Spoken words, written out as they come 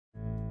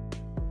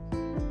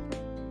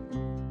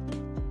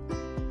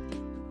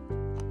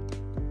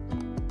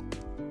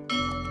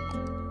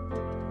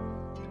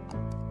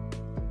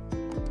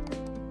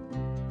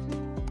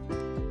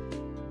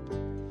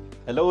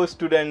Hello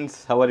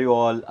students, how are you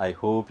all? I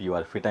hope you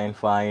are fit and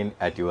fine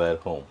at your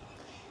home.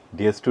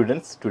 Dear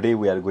students, today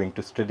we are going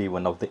to study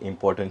one of the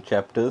important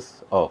chapters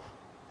of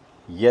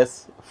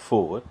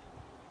S-4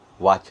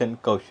 वाचन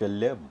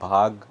कौशल्य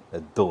भाग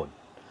 2.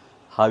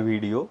 हा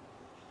video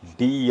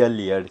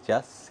D.El.Edच्या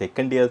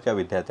second इयरच्या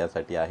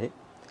विद्यार्थ्यांसाठी आहे.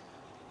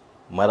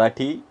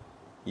 मराठी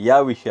या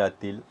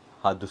विषयातील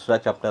हा दुसरा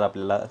चॅप्टर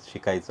आपल्याला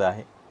शिकायचा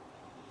आहे.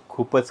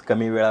 खूपच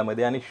कमी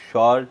वेळामध्ये आणि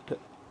शॉर्ट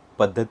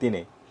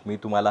पद्धतीने मी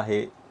तुम्हाला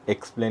हे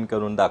एक्सप्लेन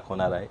करून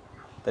दाखवणार आहे.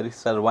 तरी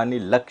सर्वांनी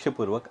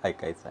लक्षपूर्वक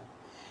ऐकायचं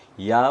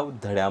आहे. या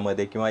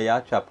धड्यामध्ये किंवा या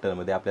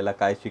चॅप्टरमध्ये आपल्याला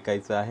काय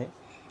शिकायचं आहे?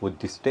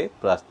 उद्दिष्टे,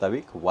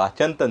 प्रास्ताविक,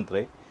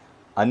 वाचनतंत्रे,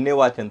 अन्य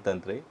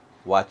वाचनतंत्रे,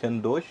 वाचन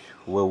दोष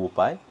व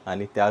उपाय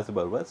आणि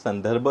त्याचबरोबर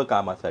संदर्भ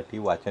कामासाठी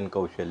वाचन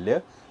कौशल्य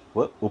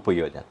व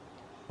उपयोजन.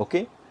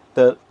 ओके,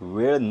 तर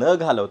वेळ न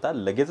घालवता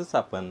लगेचच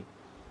आपण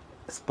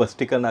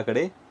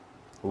स्पष्टीकरणाकडे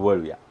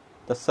वळूया.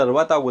 तर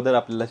सर्वात अगोदर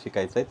आपल्याला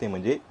शिकायचं आहे ते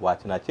म्हणजे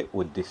वाचनाचे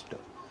उद्दिष्ट.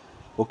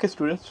 Okay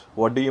students,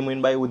 what do you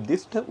mean by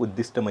उद्दिष्ट?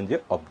 उद्दिष्ट म्हणजे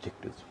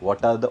objectives.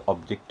 What R the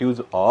objectives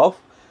of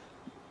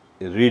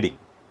reading?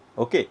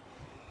 Okay,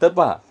 तर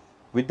पहा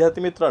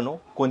विद्यार्थी मित्रांनो,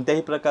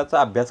 कोणत्याही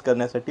प्रकारचा अभ्यास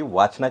करण्यासाठी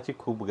वाचनाची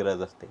खूप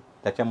गरज असते.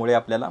 त्याच्यामुळे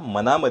आपल्याला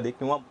मनामध्ये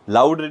किंवा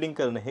लाऊड रीडिंग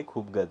करणं हे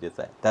खूप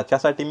गरजेचं आहे.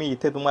 त्याच्यासाठी मी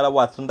इथे तुम्हाला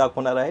वाचून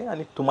दाखवणार आहे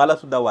आणि तुम्हाला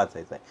सुद्धा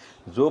वाचायचं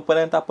आहे.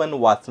 जोपर्यंत आपण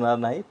वाचणार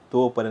नाही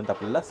तोपर्यंत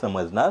आपल्याला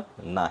समजणार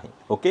नाही.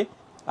 Okay,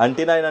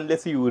 until and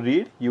unless you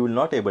read you will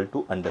not able to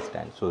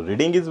understand. So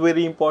reading is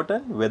very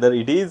important, whether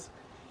it is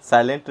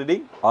silent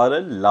reading or a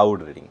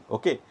loud reading.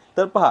 Okay,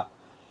 तर पहा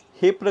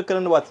हे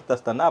प्रकरण वाचत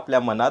असताना आपल्या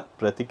मनात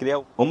प्रतिक्रिया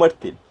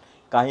उमटतील,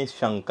 काही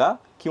शंका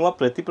किंवा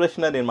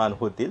प्रतिप्रश्न निर्माण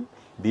होतील.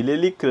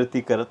 दिलेली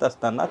कृती करत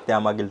असताना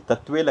त्यामागील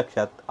तत्वे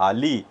लक्षात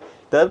आली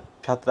तर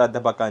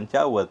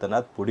छात्राध्यापकांच्या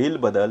वर्तनात पुढील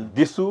बदल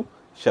दिसू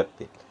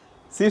शकतील.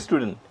 See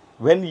student,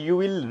 when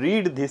you will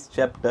read this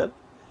chapter,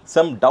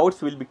 some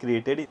doubts will be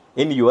created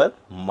in your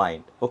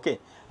mind. Okay,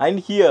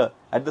 and here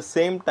at the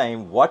same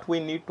time what we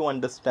need to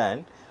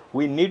understand,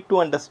 we need to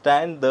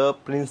understand the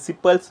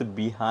principles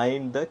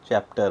behind the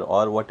chapter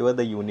or whatever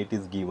the unit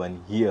is given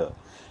here.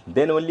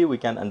 Then only we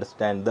can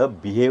understand the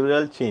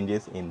behavioral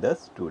changes in the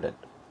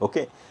student.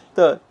 Okay,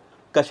 तर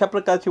कशा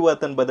प्रकारचे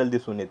वर्तन बदल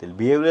दिसून येतील?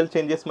 Behavioural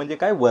changes म्हणजे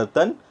काय?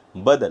 वर्तन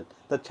बदल.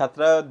 तर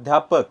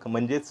छात्राध्यापक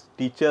म्हणजेच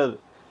टीचर,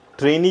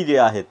 ट्रेनी जे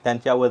आहेत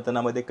त्यांच्या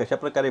वर्तनामध्ये कशा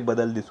प्रकारे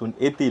बदल दिसून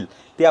येतील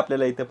ते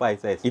आपल्याला इथे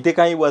पाहायचं आहे. इथे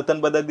काही वर्तन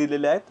बदल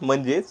दिलेले आहेत,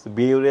 म्हणजेच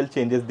बिहेवियरल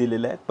चेंजेस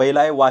दिलेले आहेत. पहिला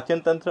आहे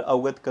वाचनतंत्र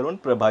अवगत करून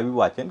प्रभावी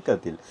वाचन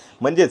करतील.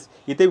 म्हणजेच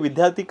इथे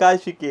विद्यार्थी काय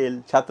शिकेल,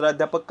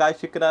 छात्राध्यापक काय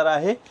शिकणार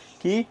आहे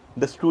की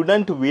the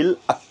student will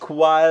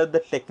acquire the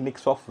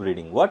techniques of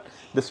reading. What?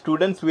 The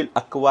students will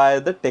acquire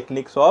the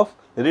techniques of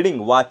reading.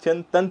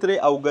 वाचनतंत्रे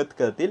अवगत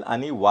करतील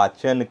आणि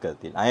वाचन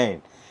करतील. And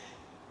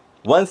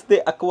once they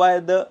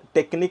acquire the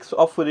techniques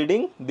of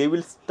reading they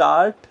will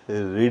start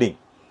reading.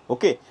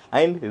 Okay,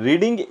 and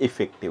reading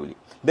effectively.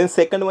 Then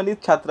second one is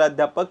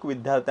छात्राध्यापक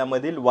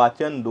विद्यार्थ्यांमधील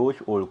वाचन दोष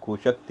ओळखू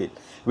शकतील.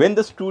 when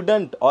the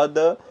student or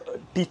the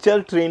teacher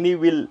trainee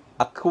will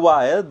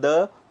acquire the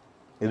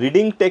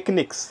reading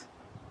techniques,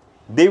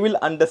 they will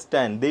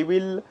understand, they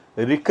will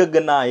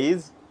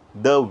recognize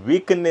the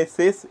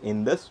weaknesses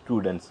in the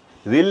students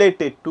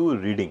related to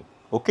reading.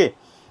 Okay,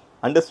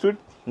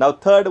 understood? Now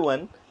third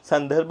one,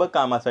 संदर्भ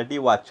कामासाठी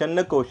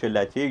वाचन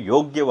कौशल्याचे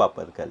योग्य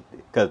वापर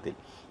करतील.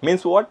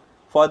 Means what?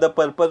 For the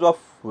purpose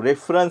of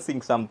referencing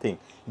something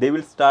they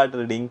will start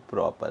reading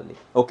properly.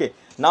 Okay,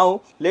 now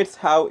let's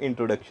have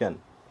introduction.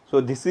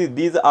 So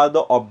these are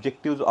the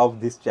objectives of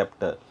this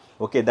chapter.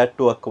 Okay, that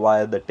to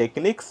acquire the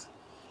techniques,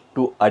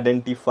 to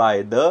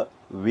identify the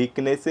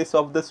weaknesses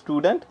of the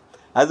student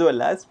as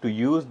well as to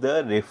use the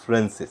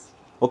references.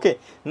 Okay,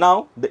 now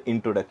the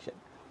introduction.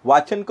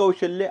 वाचन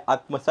कौशल्य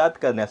आत्मसात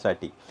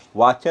करण्यासाठी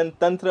वाचन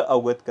तंत्र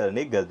अवगत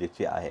करणे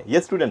गरजेचे आहे.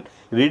 Yes student,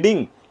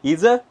 reading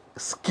is a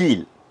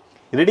skill.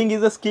 Reading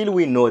is a skill,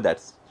 we know that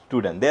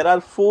student. There are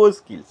 4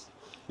 skills: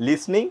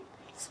 listening,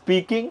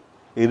 speaking,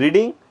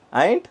 reading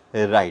and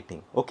writing.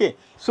 Okay,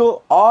 so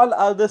all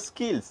are the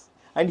skills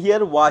and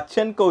here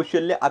वाचन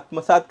कौशल्य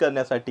आत्मसात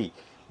करण्यासाठी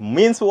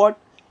means what?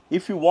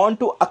 If you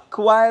want to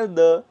acquire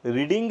the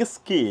reading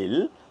skill,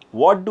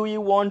 what do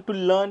you want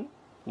to learn?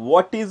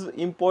 What is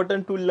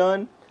important to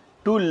learn?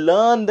 To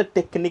learn the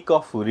technique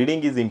of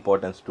reading is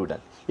important,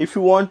 student. If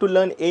you want to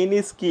learn any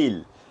skill,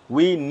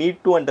 we need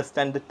to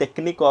understand the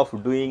technique of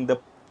doing the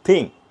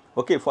thing.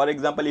 Okay, for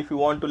example, if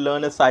you want to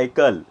learn a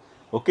cycle,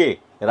 okay,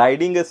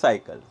 riding a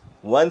cycle,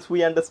 once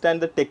we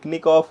understand the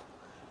technique of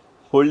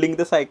holding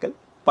the cycle,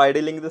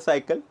 pedaling the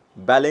cycle,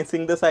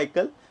 balancing the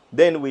cycle,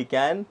 then we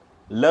can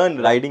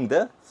learn riding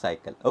the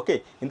cycle.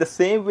 Okay, in the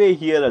same way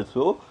here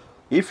also,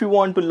 if you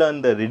want to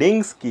learn the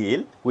reading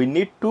skill, we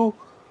need to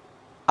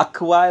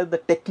acquire the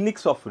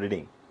techniques of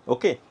reading.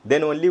 Okay,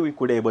 then only we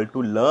could able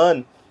to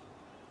learn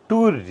to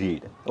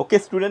read. Okay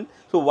student,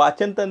 so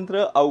वाचन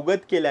तंत्र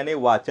अवगत केल्याने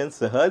वाचन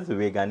सहज,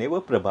 वेगाने व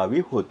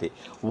प्रभावी होते.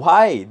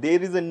 Why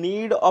there is a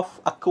need of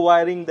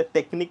acquiring the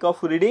technique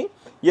of reading?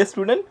 Yes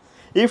student,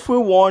 if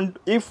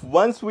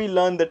once we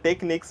learn the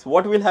techniques,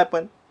 what will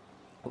happen?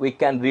 We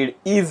can read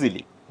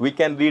easily, we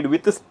can read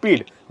with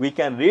speed, we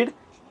can read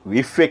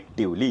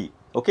effectively.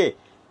 Okay,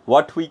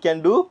 what we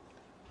can do?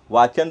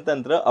 वाचन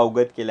तंत्र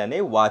अवगत केल्याने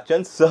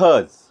वाचन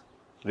सहज,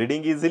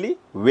 reading easily,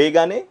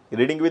 वेगाने,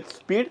 reading with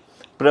speed,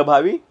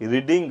 प्रभावी,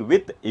 reading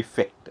with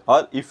effect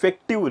और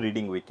effective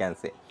reading we can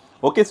say.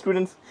 Okay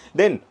students,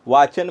 then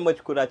वाचन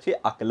मजकुराचे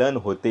आकलन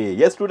होते.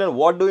 Yes student,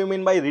 what do you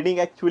mean by reading?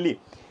 Actually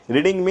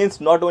reading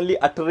means not only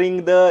uttering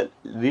the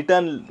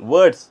return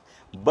words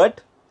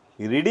but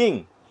reading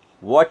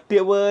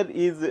whatever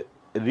is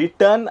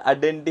written,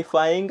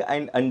 identifying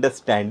and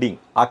understanding.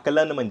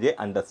 आकलन म्हणजे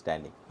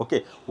understanding. Okay,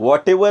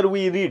 whatever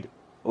we read,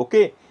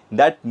 okay,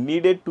 that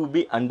needed to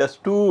be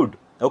understood.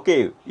 Okay,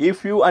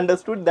 if you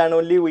understood, then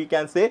only we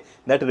can say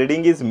that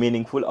reading is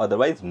meaningful,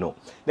 otherwise no.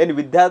 Then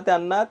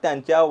विद्यार्थ्यांना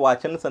त्यांच्या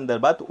वाचन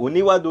संदर्भात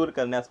उणिवा दूर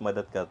करण्यास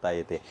मदत करता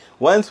येते.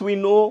 Once we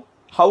know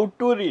how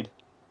to read,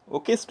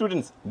 okay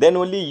students,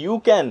 then only you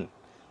can,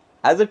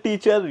 as a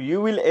teacher,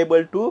 you will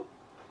able to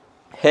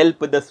help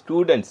the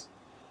students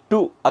to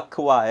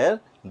acquire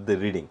the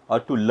reading or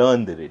to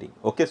learn the reading.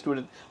 Okay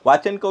student,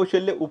 वाचन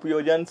कौशल्य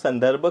उपयोजन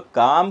संदर्भ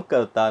काम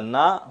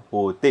करताना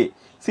होते.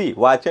 C,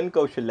 वाचन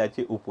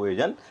कौशल्याचे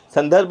उपयोजन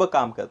संदर्भ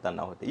काम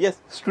करताना होते.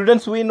 Yes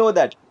students, we know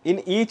that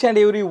in each and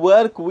every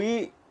work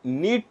we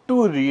need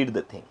to read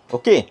the thing.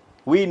 Okay,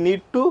 we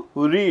need to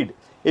read.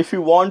 If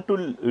you want to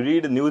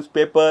read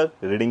newspaper,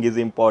 reading is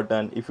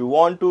important. If you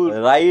want to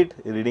write,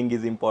 reading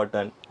is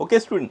important. Okay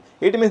student,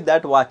 it means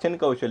that वाचन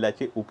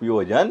कौशल्याचे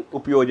उपयोजन,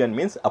 उपयोजन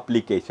means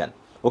application.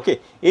 Okay,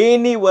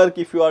 any work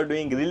if you are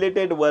doing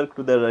related work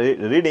to the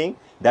reading,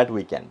 that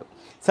we can do.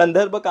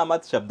 संदर्भ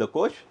कामात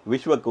शब्दकोश,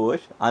 विश्वकोश,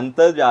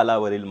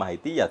 आंतरजालावरील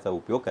माहिती याचा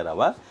उपयोग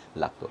करावा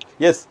लागतो.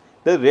 Yes,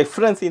 the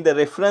reference, in the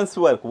reference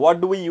work,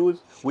 what do we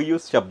use? We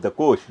use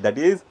शब्दकोश, that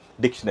is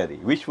dictionary.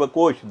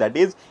 विश्वकोश, that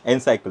is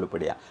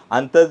encyclopedia.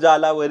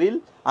 आंतरजालावरील,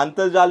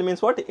 आंतरजाल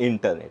means what?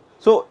 Internet.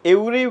 So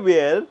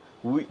everywhere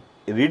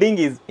reading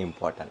is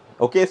important.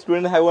 Okay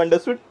students, have you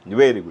understood?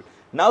 Very good.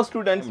 Now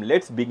students,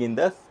 let's begin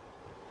the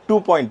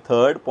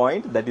 2.3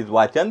 point, that is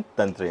वाचन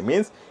तंत्र,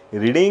 means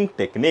reading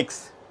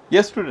techniques.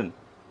 Yes student,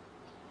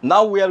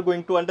 now we are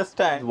going to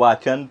understand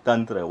वाचन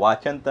तंत्र.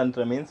 वाचन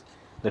तंत्र means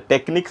the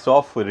techniques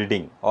of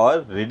reading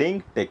or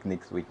reading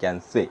techniques we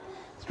can say.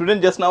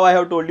 Student, just now I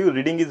have told you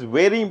reading is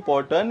very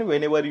important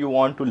whenever you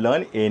want to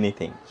learn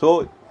anything.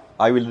 So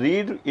I will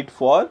read it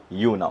for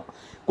you now.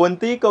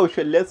 कोणतेही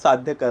कौशल्य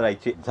साध्य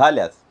करायचे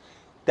झाल्यास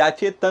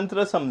त्याचे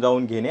तंत्र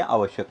समजावून घेणे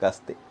आवश्यक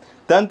असते.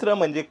 तंत्र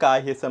म्हणजे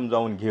काय हे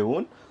समजावून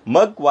घेऊन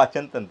मग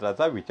वाचन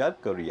तंत्राचा विचार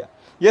करूया.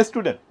 Yes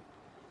student,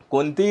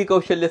 कोणतेही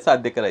कौशल्य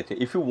साध्य करायचे,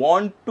 if you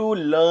want to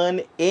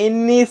learn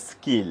any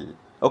skill,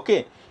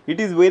 okay, it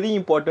is very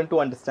important to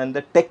understand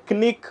the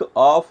technique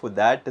of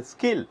that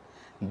skill.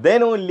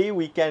 Then only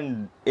we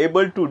can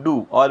able to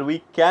do or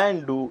we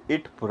can do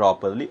it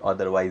properly,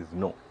 otherwise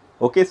no.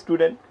 Okay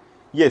student,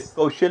 yes,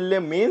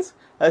 kaushalya means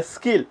a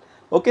skill.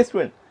 Okay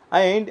student,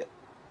 and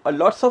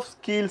lots of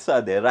skills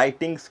are there.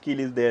 Writing skill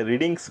is there,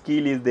 reading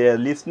skill is there,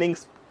 listening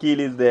skill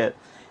is there.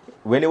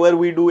 Whenever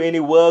we do any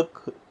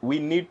work, we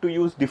need to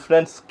use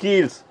different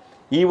skills.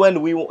 Even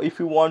if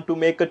you want to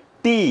make a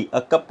tea,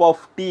 a cup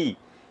of tea,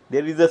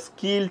 there is a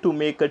skill to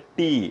make a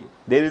tea,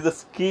 there is a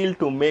skill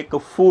to make a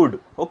food.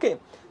 Okay,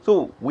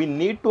 so we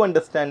need to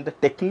understand the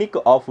technique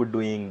of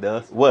doing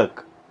the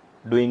work,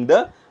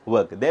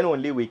 then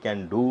only we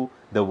can do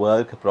the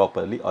work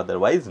properly,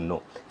 otherwise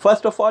no.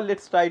 First of all,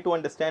 let's try to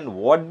understand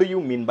what do you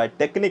mean by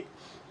technique,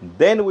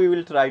 then we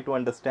will try to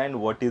understand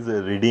what is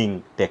a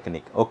reading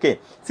technique. Okay,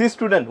 see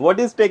student, what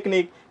is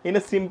technique? In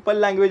a simple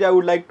language I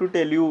would like to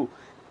tell you,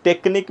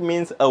 technique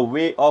means a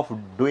way of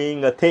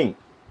doing a thing.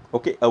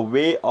 Okay, a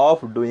way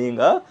of doing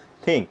a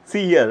thing.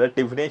 See here, a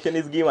definition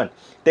is given.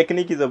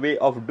 Technique is a way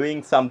of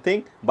doing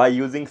something by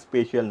using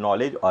special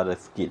knowledge or a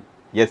skill.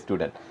 Yes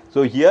student,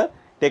 so here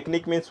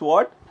technique means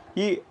what?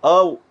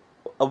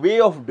 A way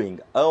of doing,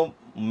 a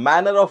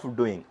manner of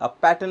doing, a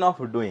pattern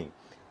of doing,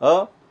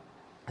 a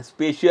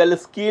special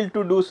skill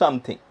to do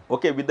something.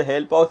 Okay, with the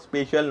help of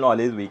special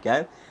knowledge we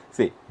can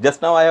say.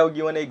 Just now I have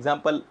given an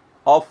example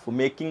of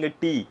making a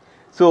tea.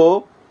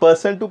 So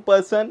person to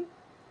person,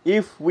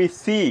 if we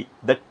see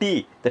the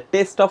tea, the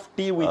taste of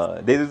tea,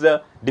 there is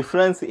a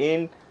difference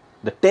in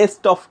the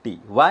taste of tea.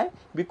 Why?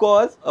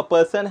 Because a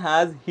person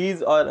has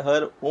his or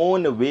her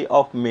own way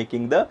of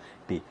making the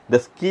tea, the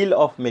skill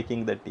of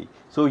making the tea.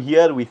 So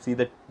here we see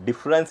the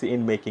difference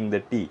in making the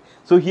tea.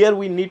 So here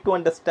we need to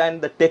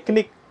understand the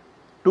technique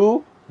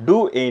to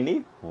do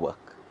any work.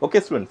 Okay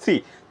student, C,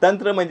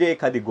 तंत्र म्हणजे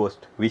एखादी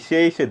गोष्ट,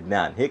 विशेष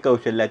ज्ञान हे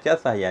कौशल्याच्या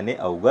सहाय्याने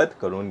अवगत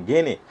करून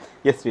घेणे.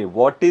 Yes,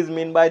 what is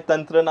mean by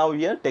तंत्र नाव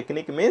here?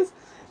 Technique means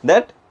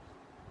that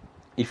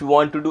if you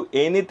want to do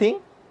anything,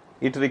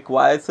 it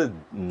requires a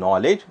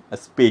knowledge, a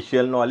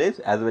special knowledge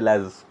as well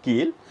as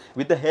skill.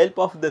 With the help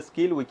of the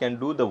skill we can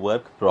do the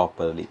work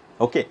properly.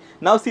 Okay,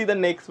 now see the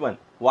next one.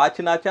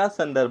 वाचनाच्या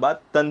संदर्भात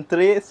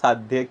तंत्रे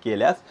साध्य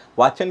केल्यास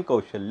वाचन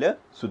कौशल्य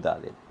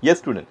सुधारेल. Yes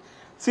student,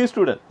 See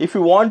student, if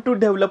you want to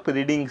develop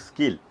reading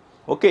skill,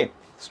 okay,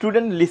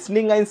 student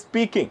listening and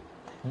speaking,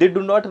 they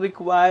do not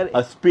require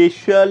a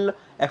special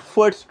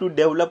efforts to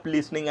develop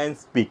listening and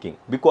speaking,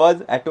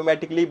 because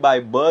automatically by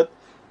birth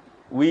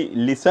we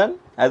listen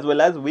as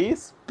well as we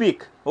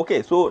speak.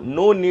 Okay, so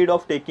no need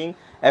of taking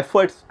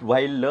efforts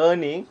while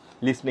learning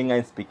listening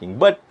and speaking.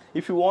 But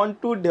if you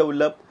want to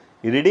develop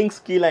reading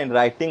skill and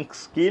writing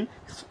skill,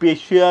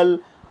 special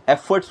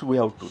efforts we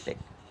have to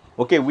take.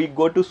 Okay, we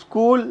go to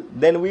school,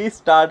 then we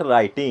start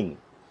writing.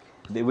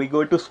 We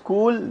go to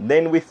school,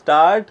 then we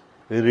start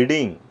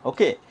reading.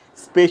 Okay,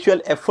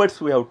 special efforts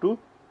we have to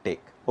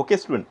take. Okay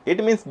student,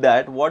 it means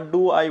that what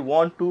do I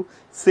want to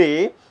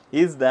say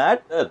is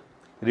that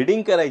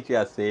reading करायची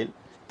असेल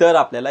तर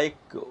आपल्याला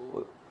एक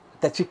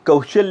त्याची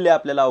कौशल्य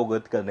आपल्याला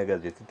अवगत करणं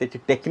गरजेचं, त्याची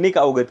टेक्निक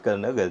अवगत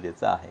करणं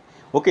गरजेचं आहे.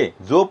 ओके,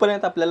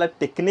 जोपर्यंत आपल्याला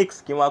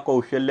टेक्निक्स किंवा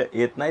कौशल्य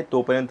येत नाही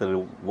तोपर्यंत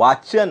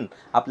वाचन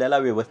आपल्याला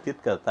व्यवस्थित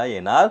करता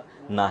येणार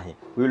नाही.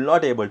 We will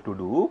not able to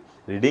do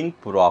reading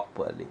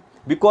properly,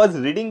 because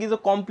reading is a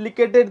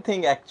complicated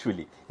thing.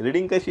 Actually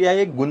reading कशी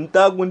आहे,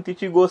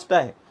 गुंतागुंतीची गोष्ट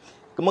आहे.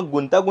 मग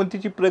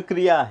गुंतागुंतीची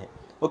प्रक्रिया आहे.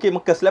 ओके, मग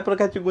कसल्या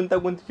प्रकारची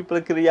गुंतागुंतीची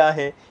प्रक्रिया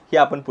आहे हे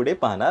आपण पुढे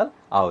पाहणार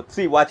आहोत.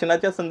 सी,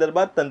 वाचनाच्या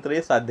संदर्भात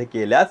तंत्रे साध्य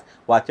केल्यास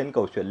वाचन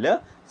कौशल्य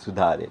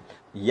सुधारेल.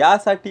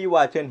 यासाठी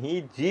वाचन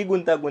ही जी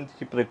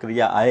गुंतागुंतीची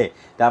प्रक्रिया आहे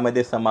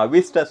त्यामध्ये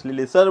समाविष्ट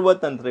असलेली सर्व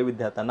तंत्रे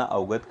विद्यार्थ्यांना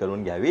अवगत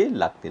करून घ्यावी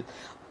लागतील.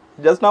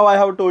 Just now I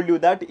have told you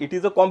that it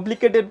is a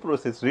complicated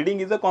process.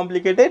 Reading is a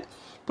complicated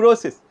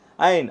process,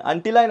 and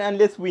until and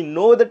unless we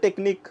know the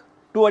technique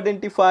to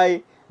identify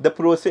the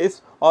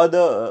process or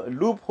the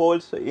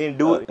loopholes in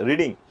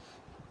reading,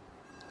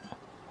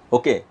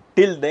 okay,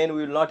 till then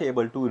we will not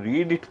able to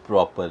read it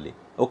properly.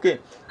 Okay,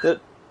 तर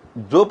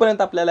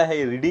जोपर्यंत आपल्याला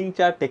हे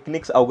रीडिंगच्या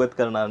techniques अवगत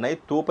करणार नाही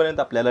तोपर्यंत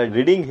आपल्याला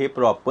reading हे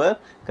प्रॉपर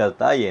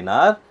करता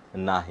येणार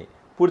नाही.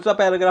 पुढचा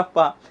पॅराग्राफ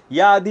पहा.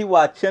 याआधी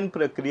वाचन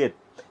प्रक्रियेत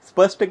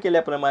स्पष्ट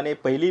केल्याप्रमाणे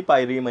पहिली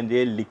पायरी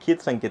म्हणजे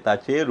लिखित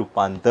संकेताचे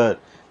रूपांतर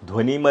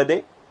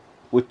ध्वनीमध्ये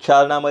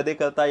उच्चारणामध्ये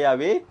करता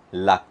यावे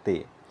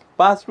लागते.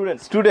 पहा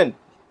student,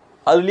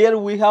 earlier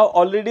we have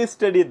already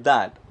studied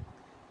that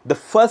the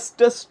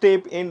first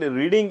step in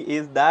reading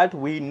is that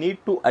we need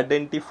to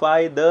identify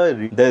the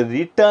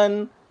written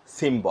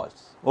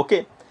symbols. Okay,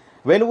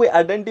 when we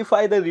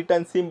identify the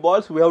written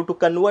symbols, we have to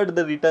convert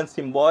the written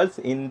symbols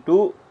into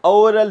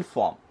oral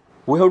form.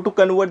 We have to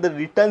convert the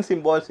written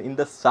symbols in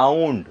the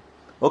sound.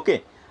 Okay,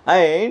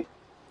 and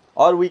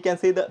or we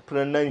can say the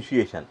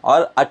pronunciation or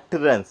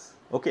utterance.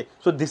 Okay,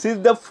 so this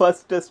is the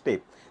first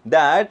step,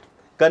 that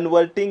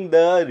converting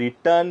the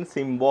written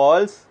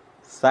symbols,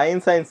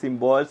 science and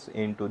symbols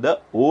into the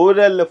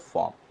oral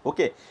form.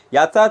 Okay,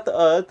 याचाच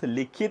अर्थ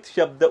लिखित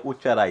शब्द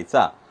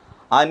उच्चारायचा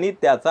आणि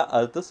त्याचा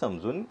अर्थ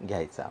समजून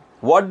घ्यायचा.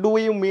 What do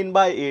you mean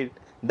by it?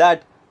 That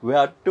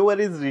whatever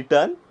is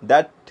return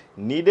that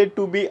needed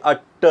to be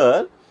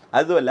utter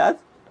as well as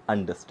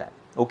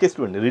understand. Okay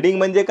student, reading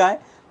म्हणजे काय,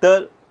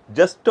 तर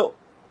जस्ट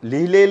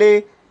लिहिलेले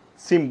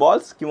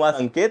सिम्बॉल्स किंवा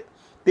संकेत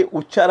ते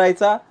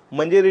उच्चारायचा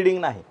म्हणजे रीडिंग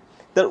नाही,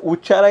 तर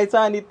उच्चारायचा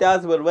आणि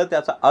त्याचबरोबर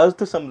त्याचा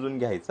अर्थ समजून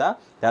घ्यायचा,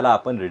 त्याला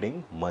आपण रीडिंग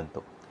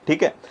म्हणतो.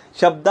 ठीक आहे.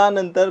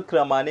 शब्दानंतर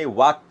क्रमाने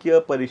वाक्य,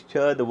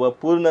 परिच्छेद व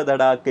पूर्ण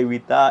धडा,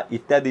 कविता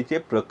इत्यादीचे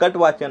प्रकट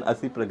वाचन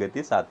अशी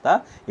प्रगती साधता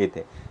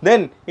येते.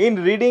 Then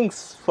in reading,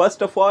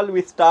 first of all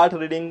we start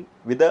reading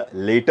with the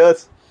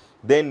letters,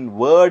 than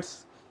words,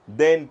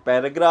 then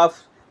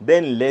paragraphs,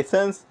 then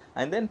lessons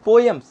and then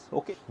poems.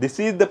 Okay, this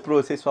is the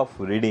process of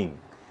reading.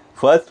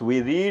 First we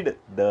read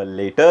the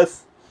letters,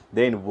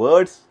 then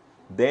words,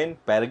 then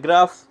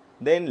paragraphs,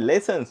 then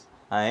lessons,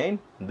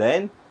 and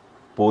then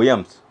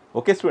poems.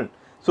 Okay student,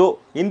 so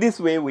in this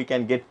way we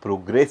can get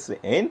progress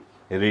in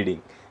reading.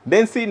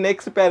 Then see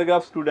next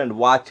paragraph student.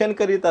 वाचन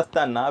करीत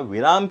असताना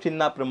विराम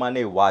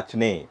चिन्हाप्रमाणे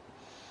वाचणे,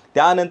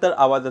 त्यानंतर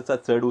आवाजाचा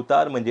चढ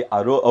उतार म्हणजे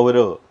आरोह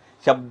अवरोह,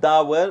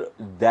 शब्दावर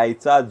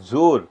द्यायचा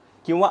जोर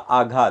किंवा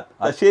आघात,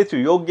 असेच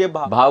योग्य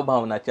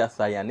भावभावनाच्या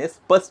साहाय्याने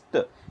स्पष्ट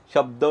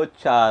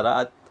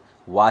शब्दोच्चारात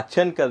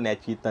वाचन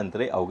करण्याची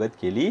तंत्रे अवगत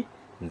केली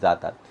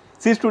जातात.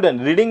 See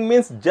student, reading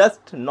means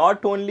just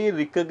not only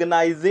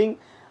recognizing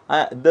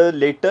the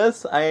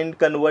letters and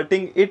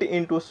converting it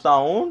into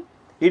sound.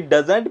 It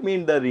doesn't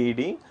mean the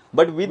reading,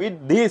 but with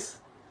this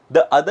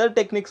the other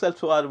techniques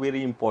also are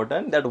very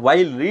important, that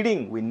while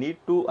reading we need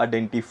to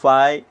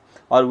identify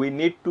or we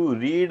need to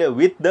read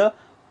with the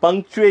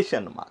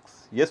punctuation marks.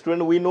 Yes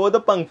student, we know the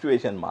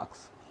punctuation marks: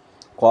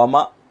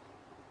 comma,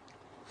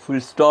 full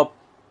stop,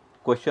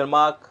 question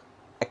mark,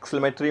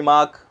 exclamatory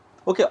mark.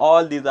 Okay,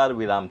 all these are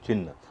viram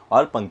chinna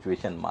or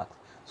punctuation marks.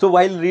 So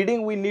while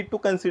reading we need to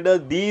consider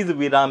these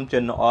viram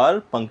chinna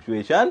or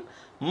punctuation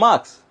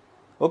marks.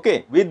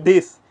 Okay, with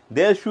this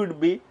there should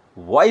be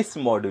voice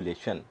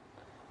modulation,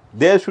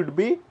 there should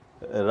be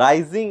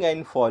rising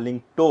and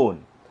falling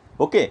tone.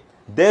 Okay,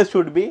 there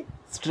should be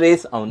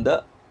stress on the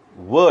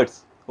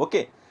words.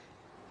 Okay,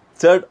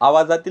 चढ,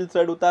 आवाजातील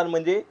चढ उतार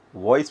म्हणजे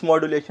voice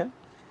modulation,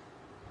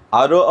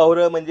 आरोह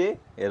अवरोह म्हणजे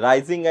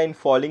rising and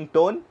falling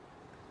tone,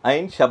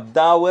 आणि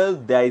शब्दावर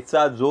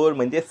द्यायचा जोर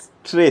म्हणजे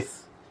स्ट्रेस.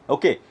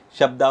 ओके,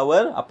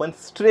 शब्दावर आपण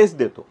स्ट्रेस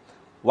देतो.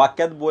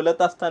 वाक्यात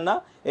बोलत असताना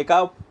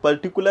एका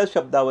पर्टिक्युलर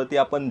शब्दावरती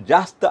आपण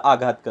जास्त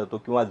आघात करतो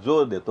किंवा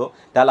जोर देतो,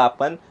 त्याला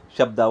आपण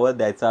शब्दावर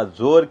द्यायचा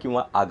जोर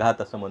किंवा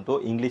आघात असं म्हणतो.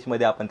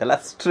 इंग्लिशमध्ये आपण त्याला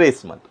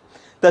स्ट्रेस म्हणतो.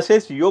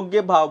 तसेच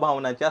योग्य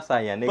भावभावनाच्या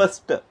सहाय्याने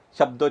स्पष्ट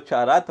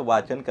शब्दोच्चारात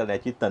वाचन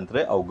करण्याची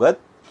तंत्रे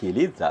अवगत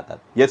केली जातात.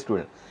 Yes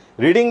student,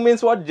 reading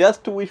means what?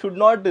 Just we should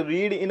not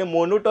read in a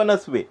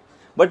monotonous way,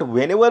 but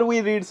whenever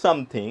we read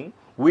something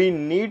we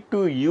need to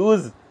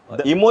use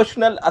the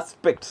emotional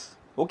aspects.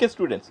 Okay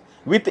students,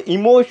 with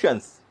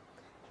emotions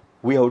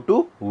we have to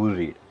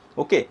read.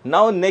 Okay,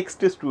 now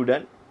next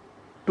student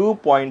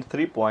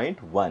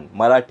 2.3.1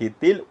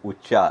 मराठीतील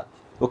उच्चार.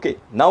 Okay,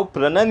 now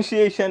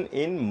pronunciation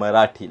in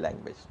Marathi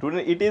language.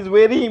 Student, it is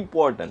very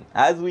important.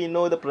 As we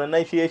know, the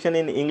pronunciation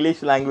in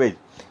English language,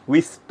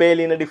 we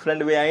spell in a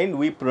different way and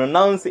we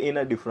pronounce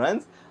in a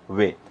different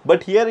way,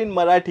 but here in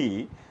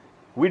Marathi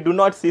we do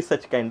not see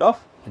such kind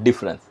of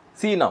difference.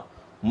 See now,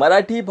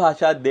 Marathi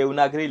भाषा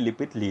देवनागरी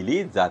लिपीत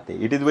लिहिली जाते.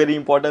 It is very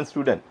important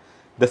student.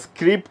 The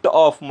script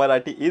of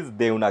Marathi is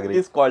Devanagari,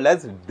 is called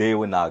age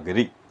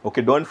Devanagari.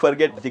 Okay, don't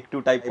forget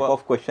objective type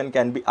of question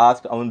can be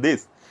asked on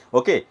this.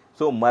 Okay,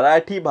 so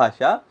Marathi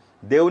भाषा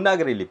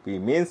देवनागरी लिपी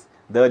means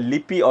the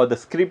लिपी और the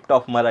script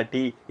of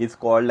Marathi is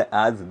called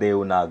age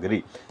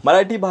Devanagari.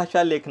 Marathi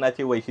भाषा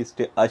लेखनाचे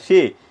वैशिष्ट्य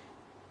असे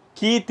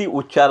की ती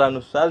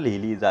उच्चारानुसार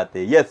लिहिली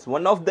जाते. Yes,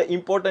 one of the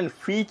important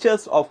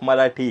features of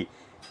Marathi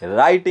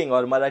writing or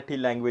Marathi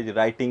language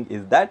writing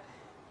is that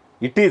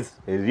it is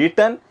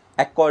written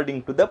according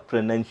to the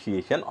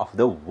pronunciation of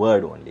the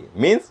word only.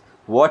 Means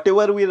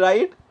whatever we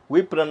write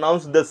we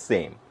pronounce the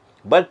same,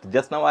 but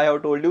just now I have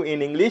told you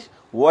in English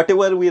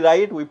whatever we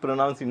write we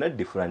pronounce in a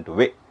different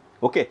way.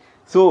 Okay,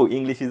 so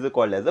English is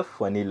called as a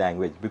funny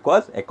language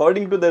because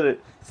according to the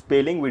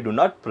spelling we do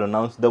not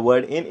pronounce the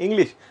word in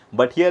English,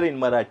 but here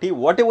in Marathi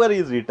whatever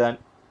is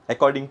written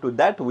according to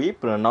that we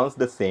pronounce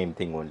the same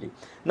thing only.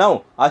 Now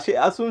असे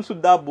असून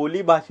सुद्धा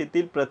बोली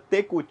भाषेतील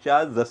प्रत्येक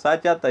उच्चार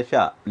जसाच्या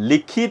तशा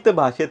लिखित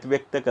भाषेत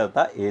व्यक्त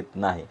करता येत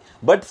नाही.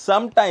 But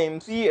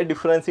sometimes see a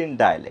difference in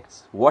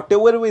dialects.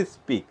 Whatever we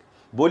speak,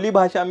 बोली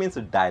भाषा means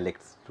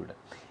dialects student.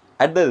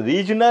 At the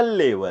regional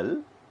level,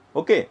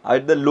 okay,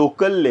 at the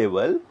local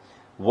level,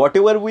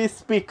 whatever we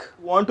speak,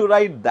 want to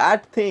write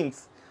that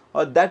things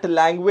or that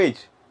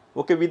language,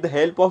 okay, with the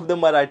help of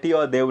the Marathi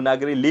or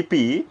Devanagari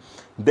lipi,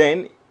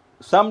 then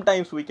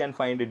sometimes we can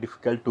find it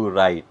difficult to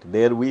write.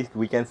 There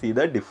we can see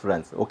the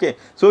difference. Okay,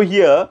 so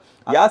here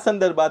या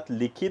संदर्भात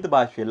लिखित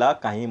भाषेला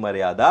काही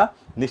मर्यादा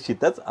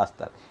निश्चितच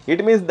असतात.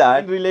 It means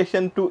that in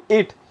relation to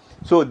it,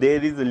 so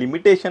there is a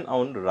limitation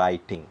on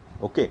writing.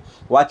 Okay,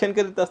 वाचन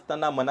करीत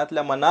असताना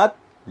मनातल्या मनात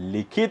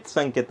लिखित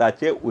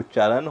संकेताचे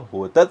उच्चारण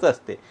होतच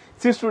असते.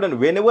 See student,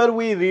 whenever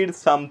we read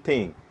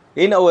something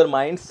in our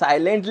mind,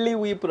 silently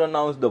we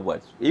pronounce the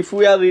words. If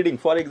we are reading,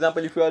 for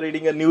example, if you are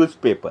reading a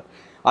newspaper,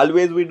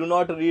 always we do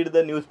not read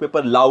the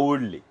newspaper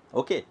loudly.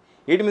 Okay,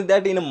 it means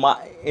that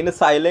in a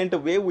silent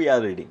way we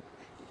are reading.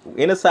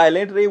 In a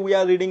silent way we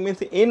are reading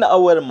means in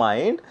our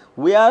mind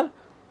we are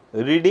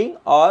reading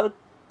or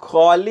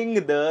calling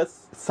the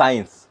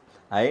signs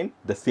and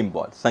the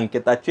symbols.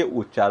 संकेताचे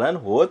उच्चारण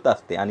होत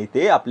असते आणि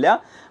ते आपल्या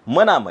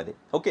मनामध्ये.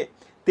 Okay,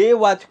 ते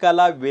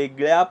वाचकाला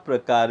वेगळ्या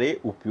प्रकारे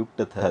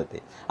उपयुक्त ठरते.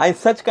 आणि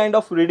such kind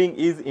of reading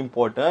is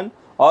important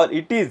or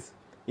it is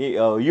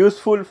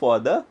useful for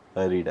the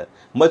reader.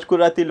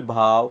 मजकुरातील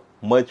भाव,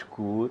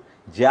 मजकूर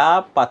ज्या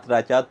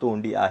पात्राच्या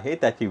तोंडी आहे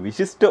त्याची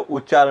विशिष्ट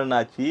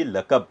उच्चारणाची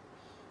लकब,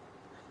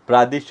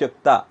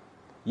 प्रादेशिकता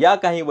या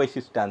काही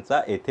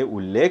वैशिष्ट्यांचा येथे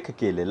उल्लेख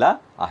केलेला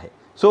आहे.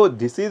 So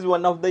this is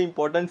one of the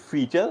important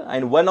feature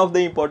and one of the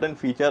important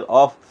feature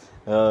of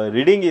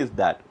reading is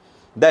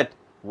that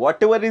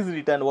whatever is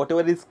written,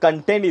 whatever is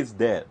content is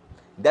there,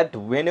 that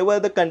whenever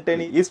the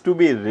content is to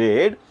be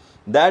read,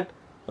 that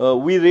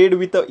we read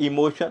with the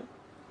emotion.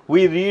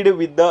 We read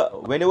with the,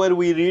 whenever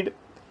we read,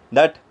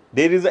 that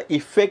there is a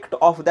effect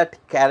of that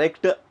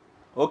character.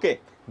 Okay,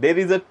 there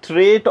is a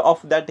trait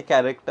of that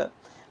character,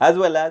 as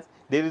well as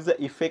there is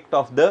a effect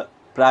of the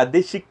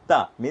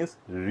pradeshikta means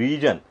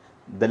region.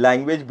 The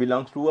language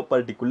belongs to a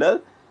particular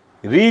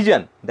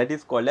region, that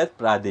is called as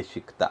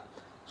pradeshikta.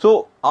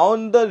 So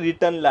on the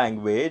written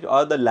language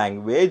or the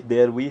language,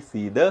 there we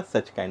see the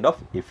such kind of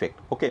effect.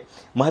 Okay,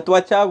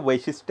 महत्वाच्या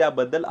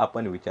वैशिष्ट्याबद्दल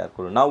आपण विचार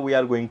करू. Now we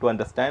are going to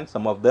understand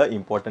some of the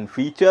important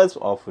features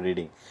of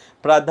reading.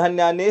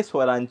 प्राधान्याने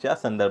स्वरांच्या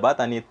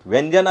संदर्भात आणि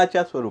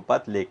व्यंजनाच्या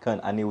स्वरूपात लेखन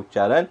आणि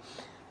उच्चारण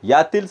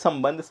यातील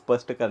संबंध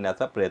स्पष्ट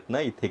करण्याचा प्रयत्न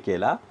इथे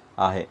केला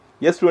आहे.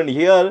 Yes student,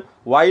 here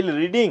while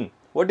reading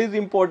what is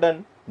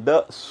important?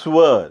 The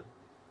स्वर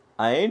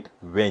and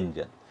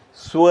व्यंजन.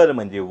 स्वर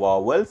म्हणजे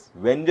vowels,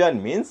 व्यंजन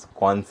means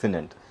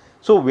consonant.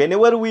 So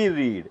whenever we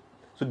read,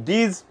 so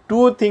these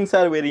two things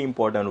are very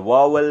important,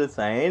 vowels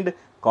and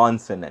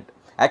consonant.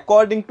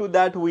 According to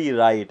that we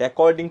write,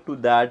 according to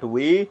that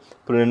we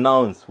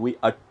pronounce, we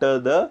utter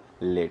the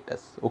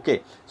letters.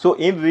 Okay, so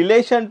in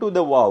relation to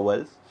the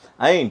vowels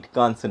and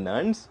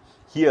consonants,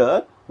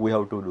 here we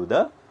have to do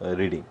the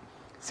reading.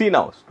 See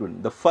now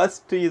student, the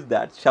first is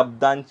that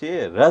शब्दांचे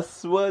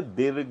ऱ्हस्व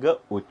दीर्घ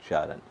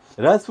उच्चारण.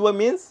 ऱ्हस्व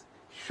means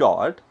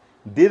short,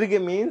 dirgha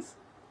means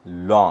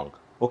long.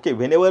 Okay,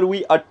 whenever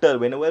we utter,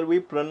 whenever we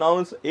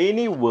pronounce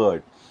any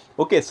word,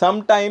 okay,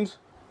 sometimes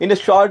in a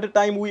short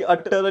time we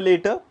utter a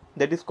letter,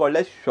 that is called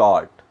as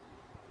short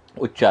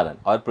ucharan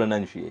or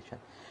pronunciation.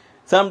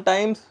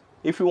 Sometimes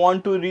if you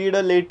want to read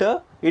a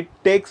letter, it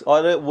takes,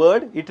 or a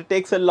word, it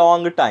takes a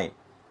long time,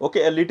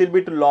 okay, a little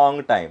bit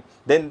long time,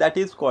 then that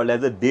is called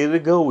as a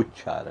dirgha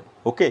ucharan.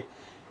 Okay,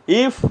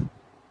 if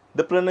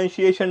the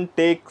pronunciation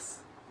takes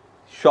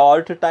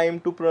short time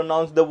to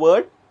pronounce the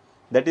word,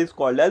 that is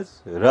called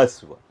as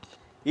rasva.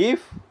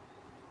 If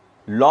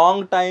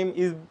long time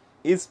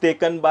is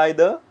taken by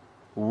the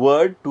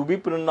word to be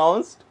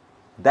pronounced,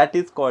 that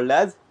is called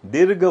as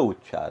dirgha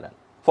ucharan.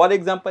 For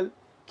example,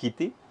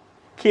 kiti,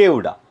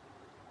 kevda,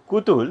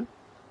 kutul,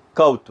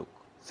 kautuk.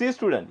 See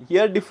student,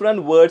 here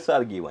different words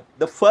are given.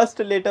 The first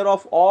letter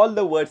of all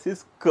the words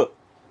is k.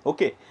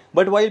 Okay,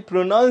 but while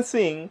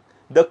pronouncing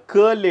the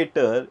k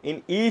letter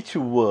in each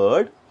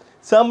word,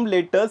 some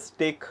letters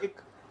take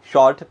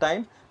short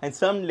time and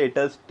some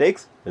letters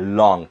takes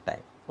long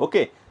time.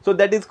 Okay, so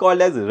that is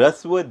called as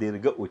rasva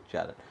dirgha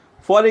ucharan.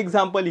 For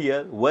example,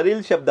 here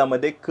वरील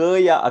शब्दामध्ये क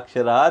या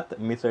अक्षरात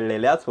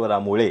मिसळलेल्या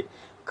स्वरामुळे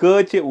क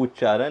चे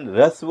उच्चारण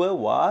ऱ्हस्व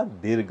वा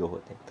दीर्घ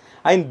होते.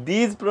 And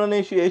this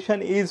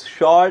pronunciation is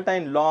short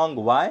and long.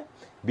 Why?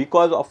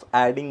 Because of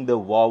adding the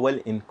vowel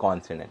in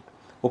consonant.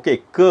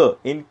 Okay, k,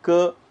 in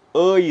k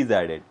a is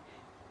added.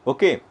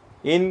 Okay,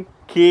 in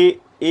k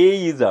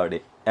a is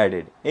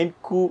added. In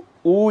ku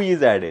u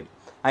is added,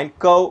 and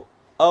cow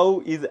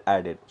au is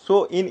added.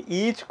 So in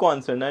each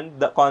consonant,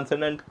 the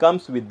consonant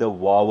comes with the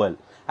vowel,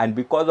 and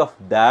because of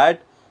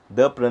that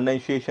the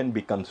pronunciation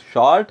becomes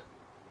short,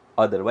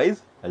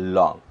 otherwise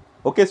long.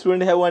 Okay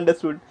student, have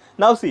understood?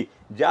 Now see,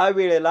 ज्या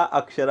वेळेला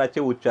अक्षराचे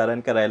उच्चारण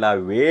करायला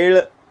वेळ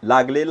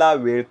लागलेला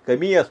वेळ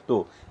कमी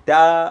असतो,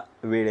 त्या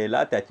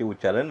वेळेला त्याचे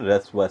उच्चारण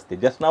ऱ्हस्व असते.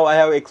 Just now I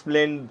have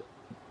explained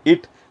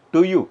it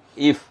to you.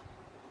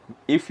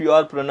 if you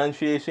are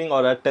pronunciating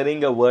or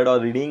uttering a word or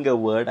reading a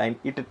word and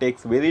it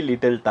takes very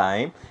little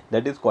time,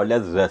 that is called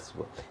as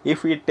rasva.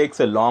 If it takes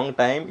a long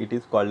time, it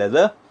is called as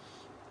a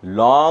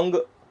long,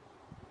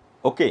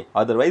 okay,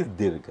 otherwise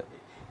dirgha.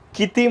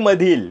 किती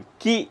मधील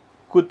की,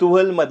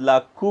 कुतूहल मधला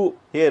कु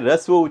हे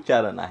ऱ्हस्व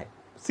उच्चारण आहे.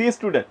 See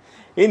student,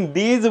 in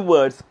these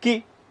words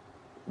ki,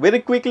 very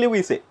quickly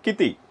we say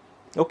kiti.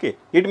 Okay,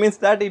 it means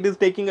that it is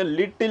taking a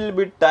little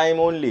bit time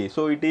only,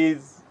 so it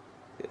is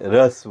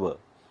ऱ्हस्व.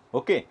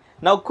 Okay,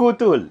 now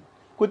kutul,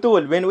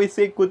 when we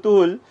say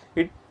kutul,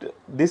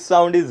 this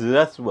sound is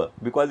ऱ्हस्व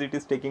because it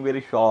is taking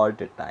very short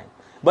time.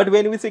 But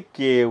when we say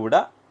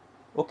kevda,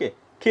 okay,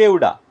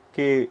 kevda,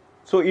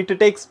 so it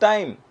takes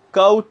time.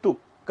 Kautuk,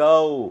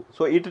 cow,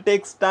 so it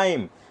takes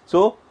time.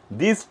 So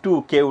these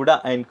two,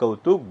 kevda and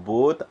kautuk,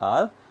 both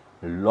are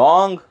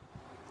long,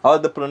 or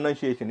the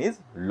pronunciation is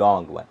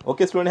long one.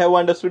 Okay student, have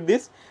understood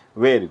this?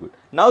 Very good.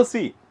 Now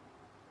see,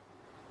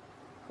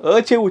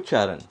 a चे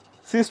उच्चारण.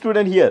 See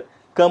student, here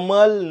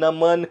Kamal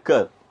नमन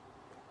कर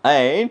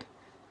and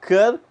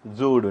कर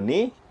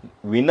जोडणी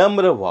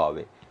विनम्र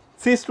व्हावे.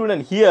 See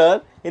student,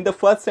 here in the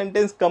first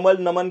sentence Kamal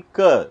नमन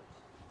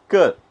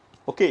कर,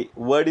 okay,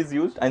 word is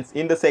used, and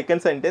in the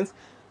second sentence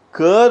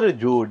कर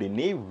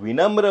जोडणी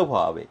विनम्र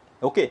व्हावे.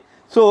 Okay,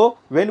 so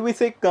when we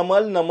say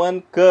Kamal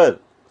नमन कर,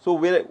 so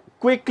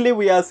quickly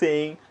we are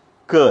saying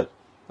कर.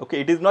 Okay,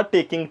 it is not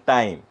taking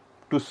time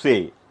to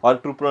say or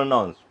to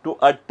pronounce, to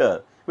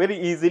utter very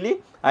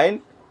easily,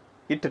 and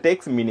it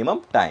takes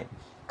minimum time.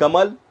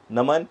 Kamal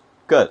naman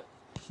kar.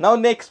 Now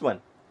next one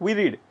we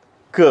read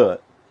kar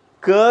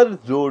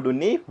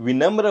joduni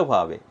vinamra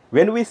bhave.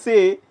 When we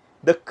say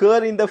the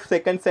kar in the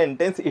second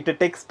sentence, it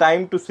takes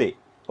time to say.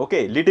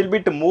 Okay, little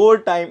bit more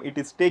time it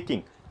is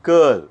taking.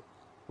 Kar,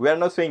 we are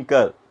not saying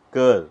kar.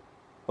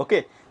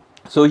 Okay,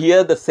 so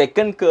here the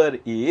second kar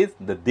is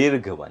the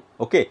dirgha one.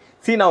 Okay,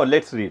 see now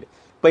let's read.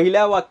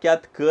 पहिल्या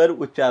वाक्यात कर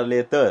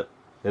उच्चारले तर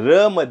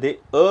र मध्ये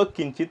अ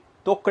किंचित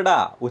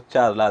तोकडा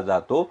उच्चारला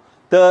जातो,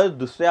 तर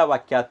दुसऱ्या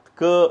वाक्यात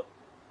क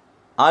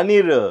आणि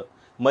र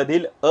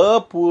मधील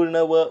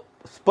अपूर्ण व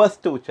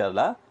स्पष्ट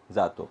उच्चारला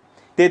जातो.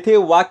 तेथे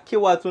वाक्य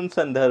वाचून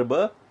संदर्भ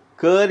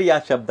कर या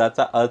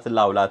शब्दाचा अर्थ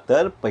लावला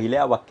तर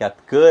पहिल्या वाक्यात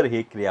कर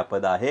हे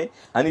क्रियापद आहे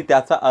आणि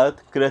त्याचा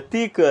अर्थ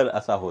कृती कर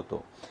असा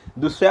होतो.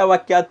 दुसऱ्या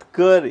वाक्यात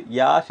कर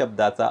या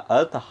शब्दाचा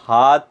अर्थ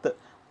हात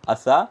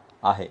असा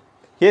आहे.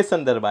 हे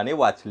संदर्भाने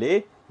वाचले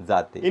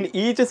जाते. In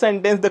each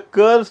sentence the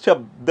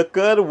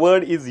कर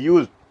word is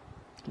used,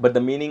 but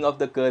the meaning of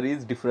the कर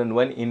is different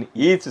one in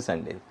each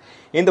sentence.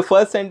 In the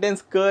first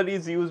sentence कर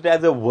is used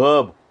as a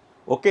verb,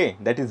 okay,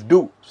 that is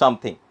do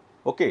something,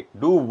 okay,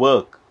 do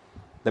work.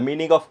 The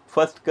meaning of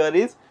first कर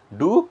is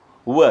do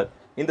work.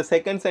 In the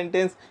second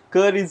sentence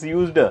कर is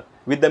used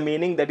with the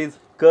meaning that is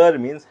कर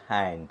means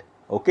hand.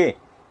 Okay,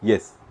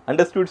 yes,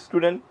 understood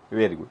student?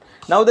 Very good.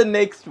 Now the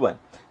next one,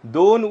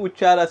 दोन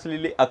उच्चार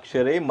असलेली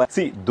अक्षरे.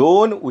 C,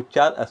 दोन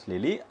उच्चार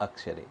असलेली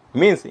अक्षरे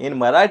means in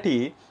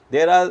Marathi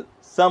there are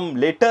some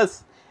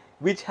letters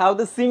which have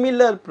the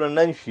similar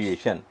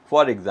pronunciation.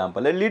 For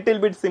example, a little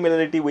bit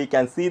similarity we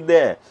can see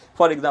there.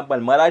 For example,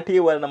 Marathi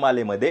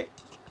वर्णमालेमध्ये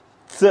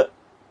च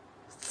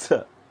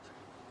च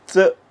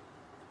च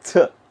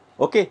च.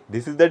 Okay,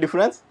 this is the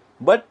difference,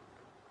 but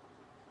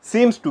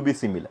seems to be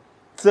similar.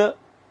 च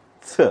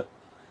च.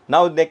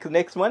 Now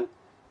next one,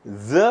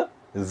 z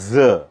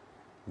z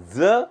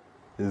z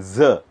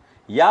z.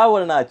 या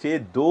वर्णाचे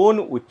दोन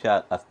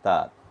उच्चार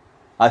असतात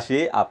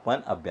असे आपण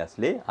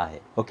अभ्यासले आहे.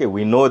 Okay,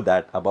 we know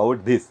that about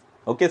this.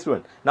 Okay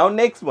student, now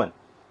next one,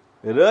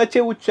 र चे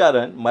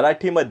उच्चारण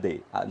मराठीमध्ये.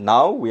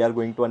 Now we R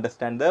going to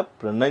understand the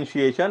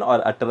pronunciation और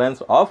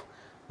अटरन्स ऑफ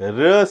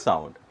र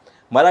साऊंड.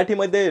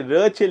 मराठीमध्ये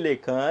र चे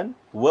लेखन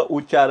व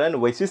उच्चारण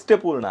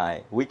वैशिष्ट्यपूर्ण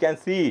आहे. We can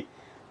see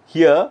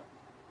here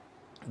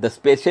the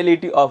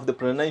speciality of the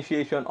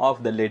pronunciation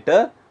of the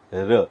letter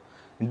र.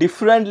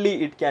 Differently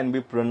it can be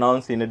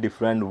pronounced in a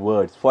different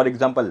words. For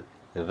example,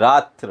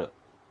 रात्र,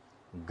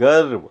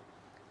 गर्व,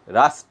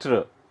 राष्ट्र,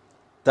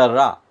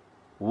 तरा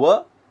व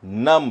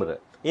नम्र.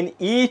 In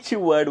each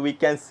word we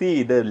can see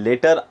the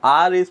letter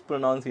R is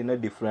pronounced in a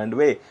different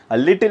way. A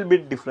little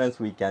bit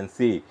difference we can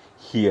see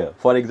here.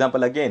 For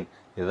example, again,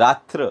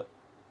 रात्र,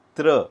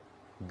 त्र,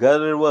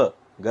 गर्व,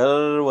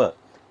 गर्व,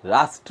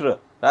 राष्ट्र,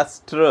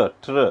 राष्ट्र,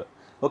 ट्र.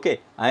 Okay,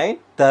 and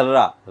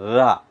तरा,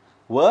 रा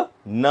व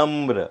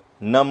नम्र,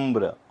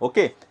 नम्र.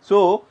 Okay, so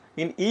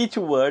in each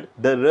word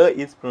the r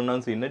is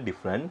pronounced in a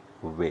different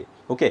way.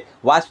 Okay,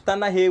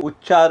 वाचताना हे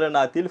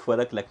उच्चारणातील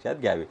फरक लक्षात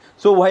घ्यावे.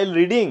 So while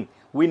reading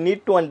we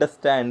need to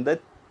understand the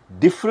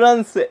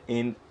difference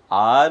in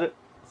R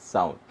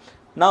sound.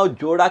 Now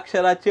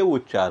जोडाक्षराचे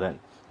उच्चारण.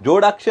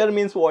 जोडाक्षर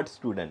means what,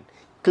 student?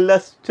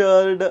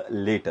 Clustered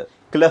letter.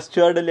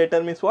 Clustered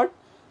letter means what?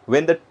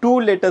 When the two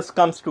letters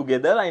comes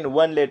together and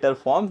one letter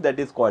forms, that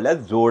is called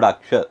as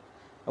जोडाक्षर.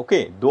 Okay,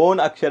 दोन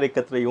अक्षर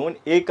एकत्र येऊन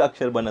एक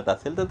अक्षर बनत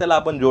असेल तर त्याला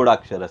आपण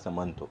जोडाक्षर असं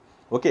म्हणतो.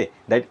 Okay,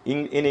 that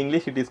in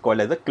English it is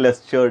called as a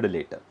clustered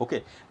letter. Okay,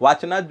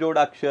 वाचनात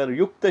जोडाक्षर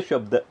युक्त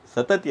शब्द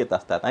सतत येत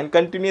असतात आणि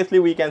continuously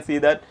we can see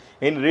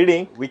that in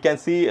reading we can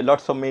see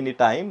lots of many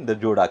time the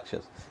जोडाक्षर.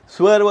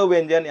 स्वर व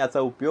व्यंजन याचा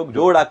उपयोग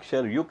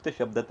जोडाक्षर युक्त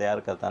शब्द तयार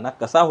करताना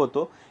कसा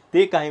होतो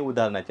ते काही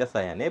उदाहरणाच्या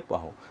सहाय्याने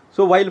पाहू.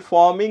 So while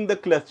forming the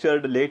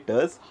clustered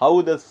letters,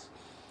 how the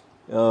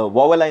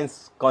vowel lines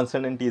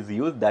consonant is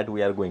used, that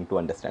we are going to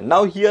understand. Now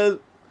here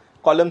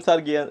columns are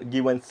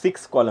given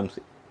 6 columns: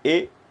 A,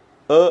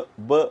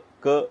 B,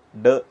 K,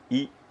 D,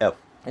 E,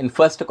 F. In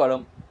first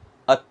column,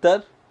 attar,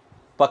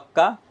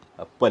 pakka,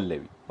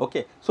 pallavi.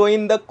 Okay, so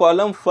in the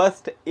column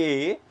first A,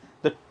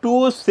 the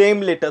two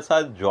same letters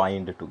are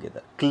joined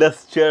together,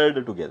 clustered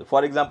together.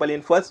 For example,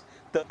 in first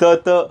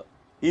ta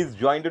is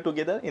joined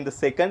together. In the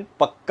second,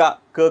 pakka,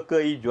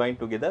 k is joined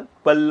together.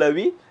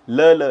 Pallavi,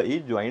 la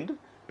is joined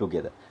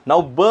together.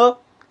 Now ब,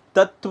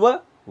 तत्व,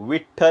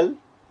 विठ्ठल,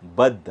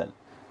 बद्दल.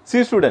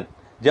 See student,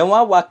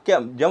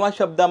 जेव्हा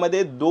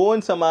शब्दामध्ये दोन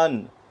समान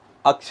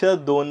अक्षर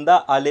दोनदा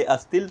आले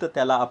असतील तर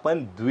त्याला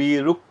आपण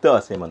द्विरुक्त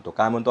असे म्हणतो.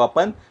 काय म्हणतो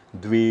आपण?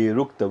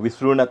 द्विरुक्त.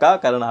 विसरू नका,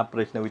 कारण हा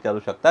प्रश्न विचारू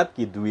शकतात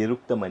की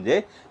द्विरुक्त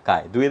म्हणजे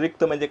काय.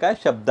 द्विरुक्त म्हणजे काय?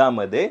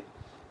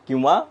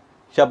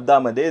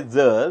 शब्दामध्ये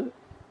जर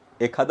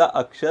एखादा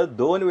अक्षर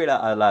दोन वेळा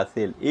आला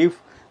असेल, if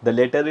the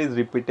letter is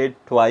repeated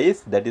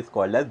twice, that is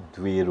called as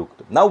द्विरुक्त.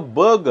 Now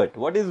ब गट.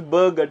 What is ब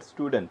गट,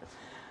 student?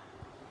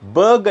 ब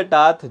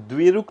गटात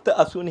द्विरुक्त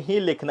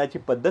असूनही लेखनाची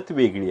पद्धत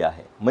वेगळी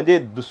आहे. म्हणजे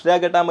दुसऱ्या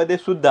गटामध्ये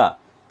सुद्धा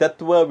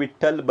तत्व,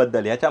 विठ्ठल,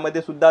 बद्दल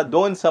ह्याच्यामध्ये सुद्धा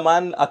दोन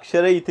समान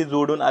अक्षरे इथे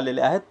जोडून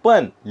आलेले आहेत,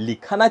 पण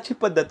लिखाणाची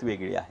पद्धत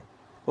वेगळी आहे.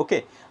 ओके,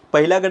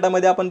 पहिल्या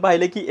गटामध्ये आपण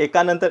पाहिले की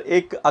एकानंतर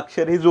एक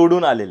अक्षर ही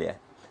जोडून आलेले आहे.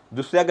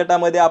 दुसऱ्या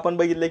गटामध्ये आपण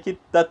बघितले की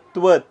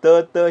तत्व,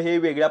 त हे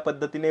वेगळ्या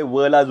पद्धतीने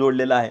व ला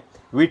जोडलेलं आहे.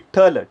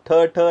 विठ्ठल, ठ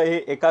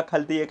हे एका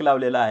खालती एक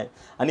लावलेलं आहे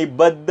आणि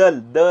बद्दल,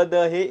 द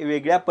हे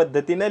वेगळ्या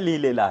पद्धतीने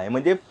लिहिलेलं आहे.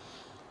 म्हणजे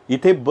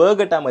इथे ब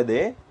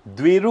गटामध्ये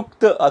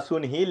द्विरुक्त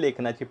असूनही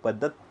लेखनाची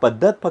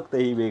पद्धत फक्त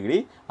ही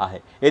वेगळी आहे.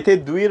 येथे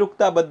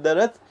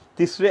द्विरुक्ताबद्दलच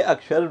तिसरे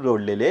अक्षर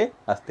जोडलेले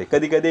असते.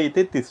 कधी कधी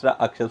इथे तिसरा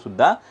अक्षर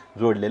सुद्धा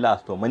जोडलेला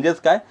असतो. म्हणजेच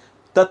काय,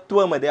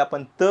 तत्वमध्ये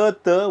आपण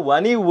त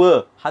आणि व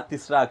हा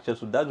तिसरा अक्षर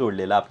सुद्धा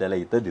जोडलेला आपल्याला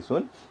इथं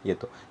दिसून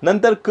येतो.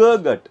 नंतर क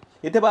गट.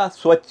 इथे पहा,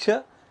 स्वच्छ,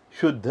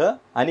 शुद्ध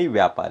आणि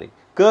व्यापारी.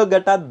 क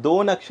गटात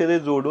दोन अक्षरे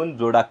जोडून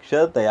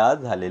जोडाक्षर तयार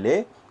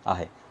झालेले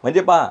आहे.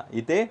 म्हणजे पहा,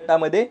 इथे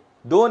गटामध्ये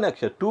दोन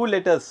अक्षर, 2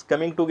 letters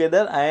coming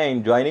together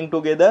and joining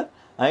together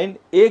and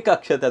एक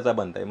अक्षर त्याचा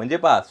बनत आहे. म्हणजे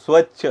पहा,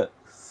 स्वच्छ,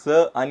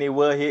 स आणि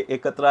व हे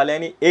एकत्र आले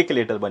आणि एक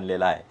लेटर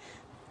बनलेला आहे.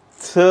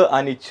 स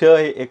आणि छ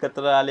हे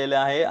एकत्र आलेले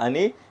आहे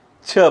आणि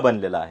छ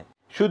बनलेला आहे.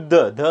 शुद्ध,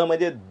 ध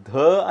म्हणजे ध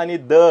आणि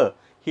द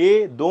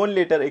हे दोन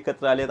लेटर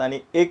एकत्र आलेत आणि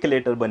एक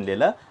लेटर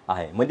बनलेलं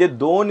आहे. म्हणजे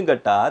दोन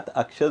गटात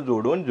अक्षर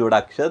जोडून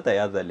जोडाक्षर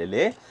तयार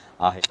झालेले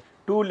आहे.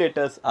 2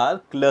 letters are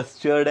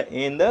clustered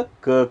in the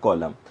K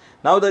column.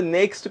 Now the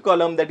next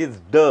column, that is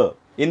D.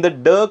 In the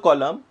D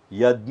column,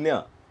 यज्ञ,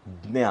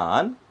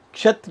 ज्ञान,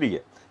 क्षत्रिय.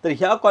 तर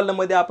ह्या कॉलम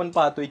मध्ये आपण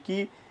पाहतोय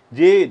की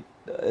जे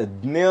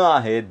ज्ञ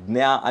आहे,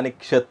 ज्ञा आणि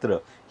क्षत्र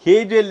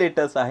हे जे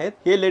लेटर्स आहेत,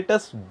 हे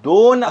लेटर्स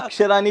दोन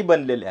अक्षरांनी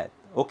बनलेले आहेत.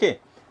 ओके,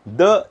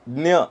 द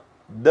ज्ञ,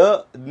 द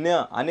ज्ञ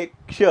आणि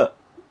क्ष,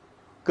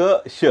 क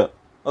श.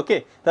 ओके,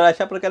 तर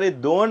अशा प्रकारे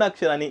 2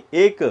 अक्षर आणि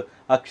 1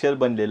 अक्षर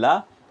बनलेला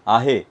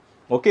आहे.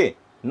 ओके,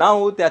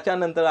 नाव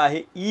त्याच्यानंतर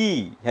आहे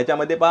ई.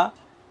 ह्याच्यामध्ये पहा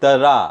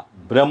तरा,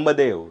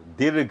 ब्रह्मदेव,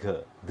 दीर्घ,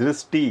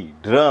 दृष्टी,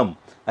 ड्रम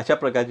अशा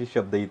प्रकारचे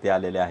शब्द इथे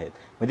आलेले आहेत.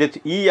 म्हणजेच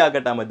ई या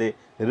गटामध्ये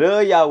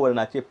र या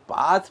वर्णाचे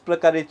 5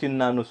 प्रकारे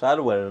चिन्हानुसार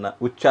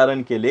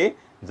उच्चारण केले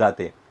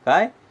जाते.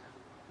 काय?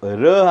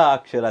 र हा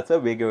अक्षराचं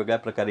वेगवेगळ्या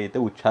प्रकारे इथे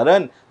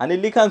उच्चारण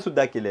आणि लिखाण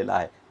सुद्धा केलेलं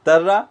आहे.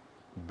 तर्रा,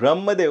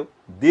 ब्रह्मदेव,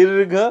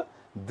 दीर्घ,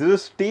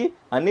 दृष्टी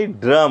आणि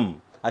ड्रम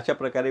अशा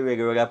प्रकारे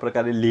वेगवेगळ्या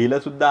प्रकारे लिहिलं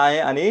सुद्धा आहे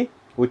आणि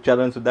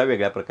उच्चारण सुद्धा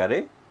वेगळ्या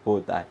प्रकारे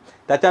होत आहे.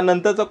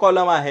 त्याच्यानंतरचा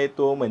कॉलम आहे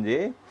तो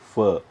म्हणजे फ.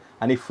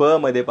 आणि फ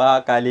मध्ये पहा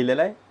काय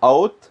लिहिलेलं आहे?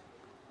 औथ,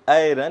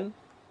 ऐरन,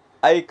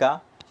 ऐका,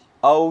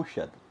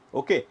 औषध.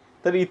 ओके,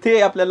 तर इथे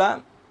आपल्याला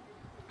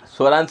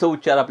स्वरांचा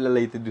उच्चार आपल्याला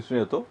इथे दिसून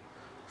येतो.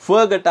 फ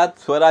गटात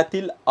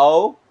स्वरातील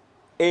औ,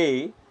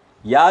 ए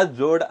या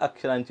जोड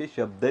अक्षरांचे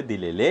शब्द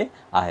दिलेले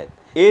आहेत.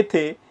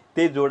 येथे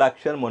ते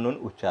जोडाक्षर म्हणून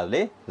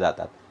उच्चारले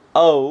जातात.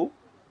 औ,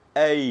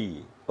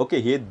 ऐ. ओके,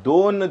 हे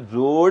 2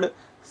 जोड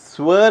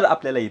स्वर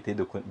आपल्याला इथे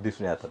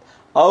दिसून येतात.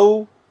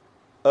 औ,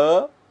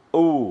 अ,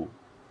 उ.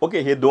 ओके,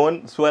 हे 2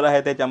 स्वर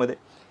आहेत त्याच्यामध्ये.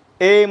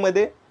 ए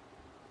मध्ये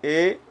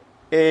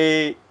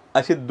ए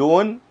असे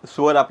 2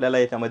 स्वर आपल्याला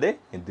याच्यामध्ये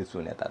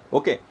दिसून येतात.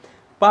 ओके,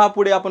 पहा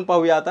पुढे आपण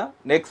पाहूया आता.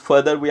 Next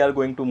further we R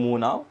going to move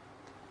now.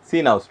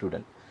 C now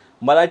student.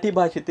 Marathi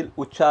भाषेतील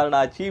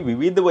उच्चारणाची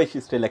विविध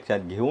वैशिष्ट्ये लक्षात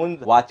घेऊन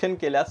वाचन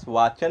केल्यास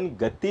वाचन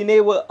गतीने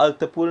व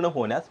अर्थपूर्ण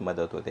होण्यास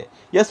मदत होते.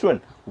 Yes student,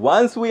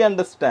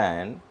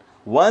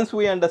 once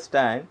we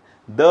understand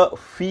the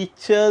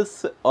features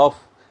of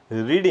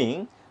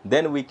reading,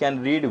 then we can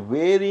read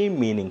very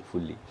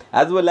meaningfully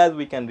as well as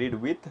we can read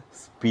with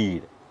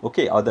speed.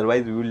 Okay,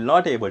 otherwise we will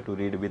not able to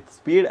read with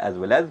speed as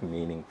well as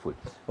meaningful.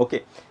 Okay,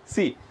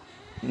 see,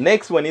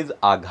 next one is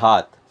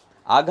aghat.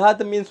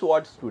 Aghat means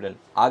what, student?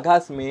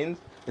 Aghat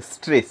means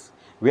stress.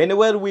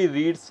 Whenever we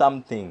read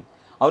something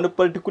on a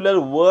particular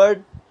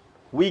word,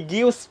 we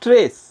give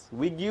stress,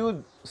 we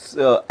give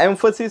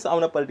emphasis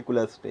on a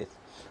particular stress.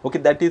 Okay,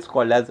 that is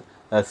called as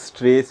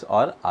stress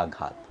or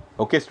aghat.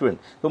 Okay student,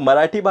 so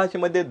Marathi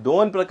भाषेमध्ये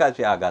 2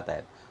 प्रकारचे आघात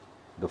आहेत.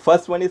 The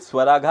first one is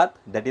स्वराघात,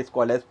 that is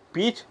called as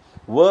pitch,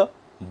 व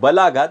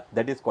बलाघात,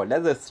 that is called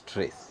as a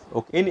stress.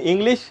 Okay, in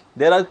English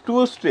there are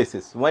 2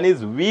 stresses. One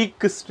is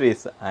weak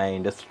stress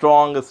and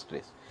strong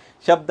stress.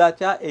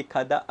 शब्दाच्या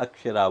एखाद्या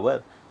अक्षरावर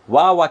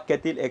वा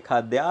वाक्यातील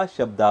एखाद्या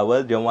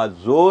शब्दावर जेव्हा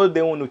जोर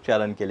देऊन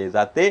उच्चारण केले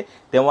जाते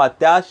तेव्हा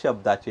त्या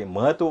शब्दाचे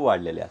महत्त्व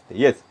वाढलेले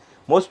असते. Yes,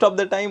 most of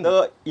the time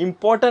the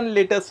important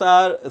letters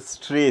are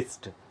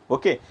stressed.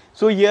 Okay,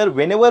 so here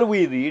whenever we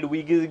read,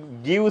 we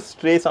give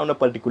stress on a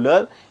particular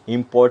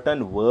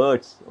important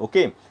words.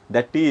 Okay,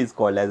 that is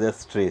called as a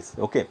stress.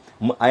 Okay,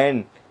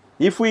 and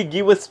if we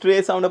give a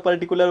stress on a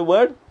particular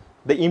word,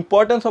 the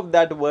importance of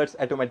that words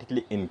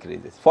automatically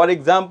increases. For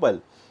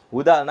example,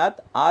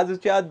 उदाहरणार्थ,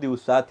 आजच्या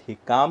दिवसात हे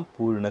काम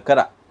पूर्ण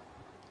करा.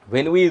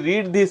 when we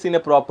read this in a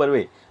proper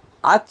way,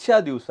 आजच्या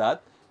दिवसात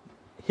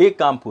हे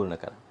काम पूर्ण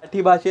करा.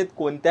 मराठी भाषेत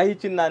कोणत्याही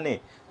चिन्हाने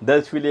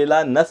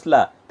दर्शविलेला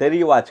नसला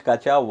तरी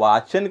वाचकाच्या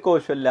वाचन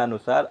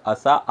कौशल्यानुसार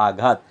असा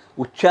आघात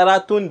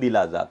उच्चारातून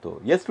दिला जातो.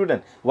 Yes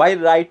student, while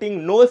writing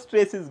no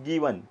stress is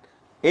given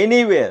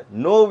anywhere,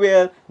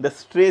 nowhere the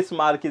stress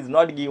mark is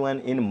not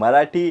given in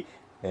Marathi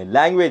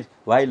language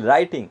while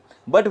writing,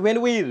 but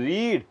when we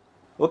read,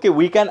 okay,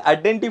 we can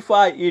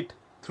identify it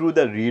through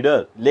the reader.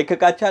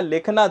 लेखकाच्या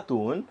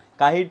लेखनातून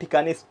काही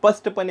ठिकाणी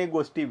स्पष्टपणे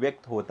गोष्टी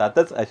व्यक्त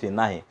होतातच असे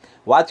नाही,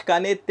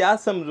 वाचकाने त्या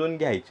समजून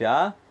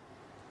घ्यायच्या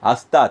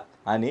असतात.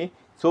 आणि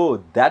so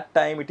that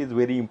time it is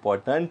very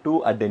important to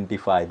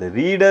identify, the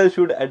reader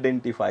should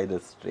identify the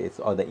stress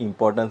or the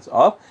importance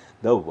of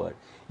the word.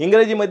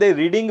 इंग्रजीमध्ये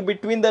रीडिंग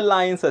बिटवीन द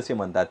लाईन्स असे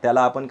म्हणतात,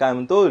 त्याला आपण काय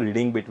म्हणतो?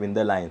 Reading between the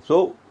lines.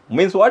 So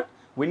means what?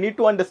 We need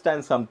to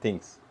understand some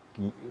things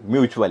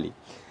mutually.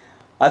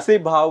 असे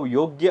भाव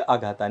योग्य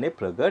आघाताने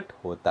प्रगट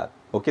होतात.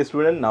 Okay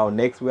student, now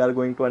next we R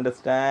going to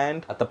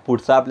understand. आता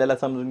पुढचा आपल्याला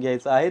समजून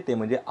घ्यायचं आहे ते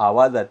म्हणजे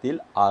आवाजातील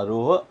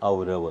आरोह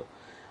अवरोह,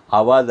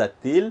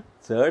 आवाजातील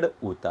चढ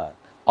उतार,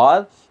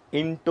 और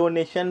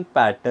इंटोनेशन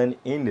पॅटर्न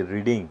इन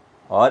रीडिंग.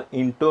 और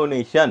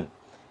intonation,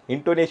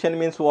 intonation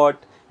means what?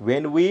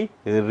 when we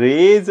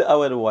raise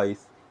our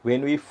voice,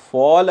 when we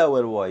fall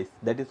our voice,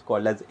 that is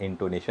called as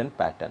intonation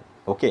pattern.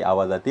 Okay,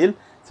 आवाजातील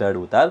चढ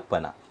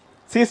उतारपणा.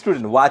 सी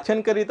स्टुडंट,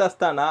 वाचन करीत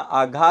असताना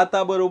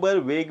आघाताबरोबर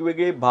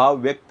वेगवेगळे भाव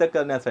व्यक्त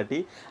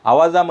करण्यासाठी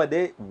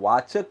आवाजामध्ये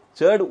वाचक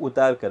चढ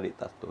उतार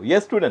करीत असतो.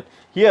 येस स्टुडंट,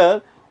 हिअर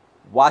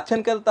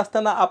वाचन करत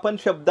असताना आपण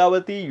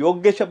शब्दावरती,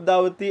 योग्य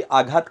शब्दावरती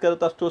आघात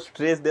करत असतो,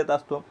 स्ट्रेस देत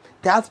असतो.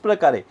 त्याच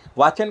प्रकारे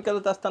वाचन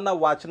करत असताना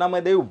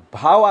वाचनामध्ये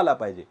भाव आला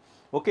पाहिजे.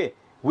 Okay,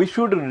 we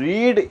should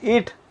read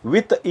it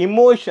with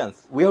emotions.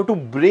 We have to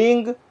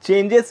bring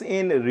changes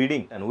in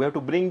reading and we have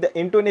to bring the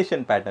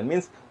intonation pattern,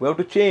 means we have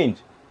to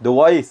change the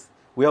voice.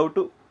 We have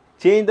to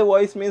change the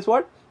voice means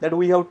what? That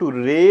we have to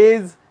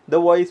raise the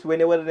voice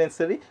whenever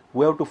necessary,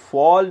 we have to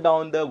fall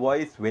down the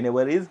voice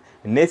whenever is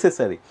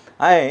necessary.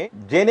 आणि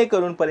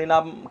जेणेकरून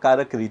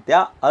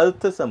परिणामकारकरित्या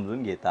अर्थ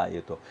समजून घेता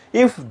येतो.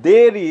 If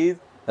there is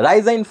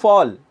rise and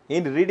fall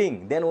in reading,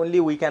 then only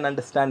we can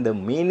understand the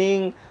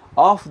meaning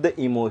of the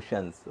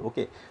emotions.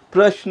 Okay,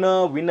 प्रश्न,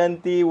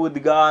 विनंती,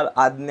 उद्गार,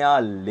 आज्ञा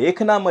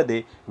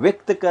लेखनामध्ये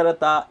व्यक्त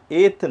करता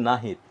येत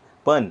नाहीत,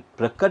 पण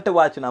प्रकट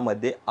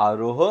वाचनामध्ये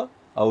आरोह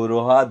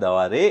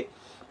अवरोहाद्वारे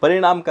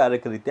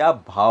परिणामकारकरित्या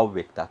भाव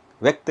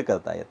व्यक्त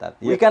करता येतात.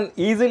 We can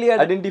easily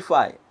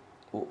identify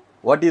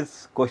what is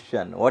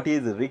question, what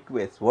is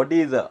request, what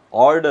is a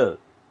order,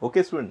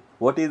 okay student,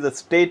 what is a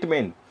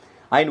statement,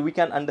 and we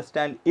can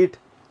understand it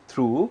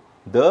through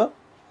the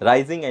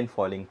rising and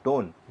falling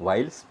tone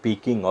while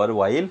speaking or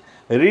while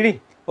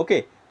reading.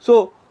 Okay,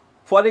 so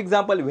for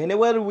example,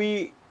 whenever we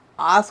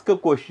ask a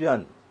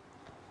question,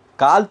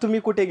 काल तुम्ही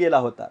कुठे गेला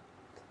होतात.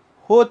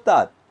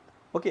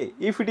 Okay,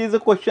 if it is a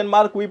question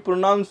mark, we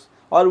pronounce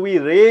or we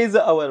raise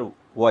our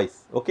voice.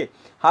 Okay,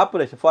 हा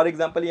प्रश्न for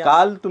example,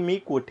 काल तुम्ही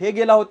कुठे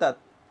गेला होतात,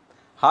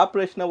 हा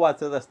प्रश्न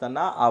वाचत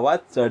असताना आवाज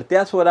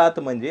चढत्या स्वरात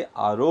म्हणजे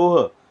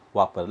आरोह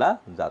वापरला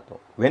जातो.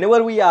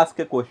 Whenever we ask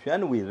a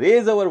question, we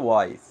raise our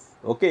voice.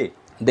 Okay,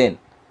 then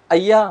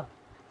अय्या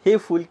हे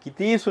फूल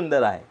किती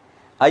सुंदर आहे.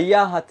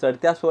 अय्या हा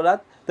चढत्या स्वरात,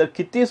 तर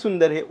किती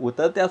सुंदर हे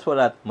उतरत्या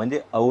स्वरात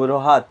म्हणजे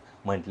अवरोहात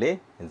म्हटले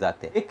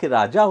जाते. एक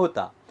राजा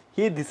होता,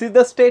 ही दिस इज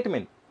द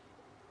स्टेटमेंट,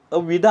 अ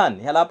विधान,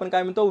 ह्याला आपण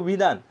काय म्हणतो,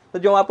 विधान. तर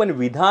जेव्हा आपण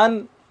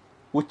विधान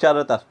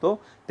उच्चारत असतो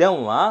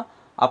तेव्हा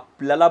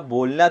आपल्याला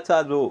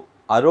बोलण्याचा जो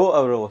आरोह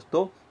अवरोह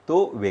असतो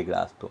तो वेगळा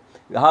असतो.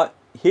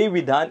 हे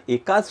विधान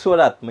एकाच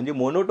स्वरात म्हणजे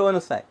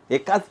मोनोटोनस आहे,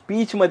 एकाच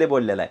पीचमध्ये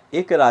बोललेला आहे.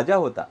 एक राजा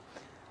होता,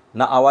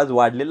 ना आवाज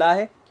वाढलेला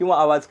आहे किंवा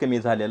आवाज कमी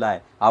झालेला आहे,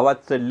 आवाज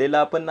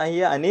चढलेला पण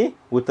नाही आहे आणि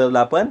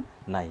उतरला पण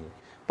नाही.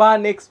 पहा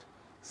नेक्स्ट,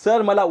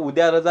 सर मला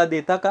उद्या रजा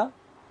देता का,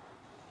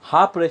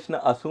 हा प्रश्न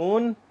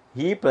असून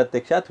ही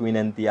प्रत्यक्षात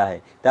विनंती आहे,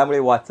 त्यामुळे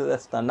वाचत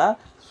असताना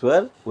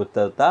स्वर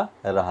उतरता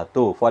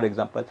राहतो. फॉर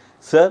एक्झाम्पल,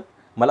 सर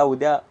मला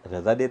उद्या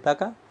रजा देता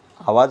का,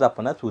 आवाज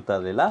आपणच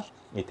उतरलेला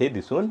इथे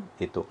दिसून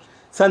येतो.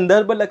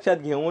 संदर्भ लक्षात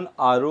घेऊन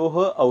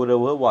आरोह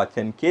अवरोह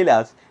वाचन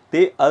केल्यास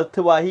ते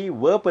अर्थवाही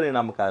व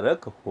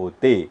परिणामकारक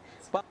होते.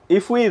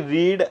 If we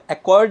read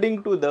according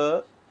to the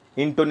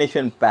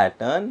intonation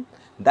pattern,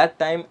 that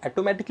time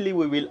automatically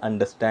we will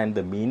understand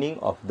the meaning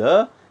of the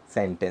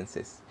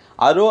sentences.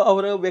 आरोह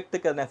अवरोह व्यक्त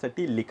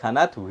करण्यासाठी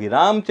लिखाणात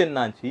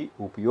विरामचिन्हांची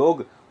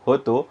उपयोग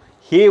होतो,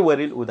 हे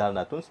वरील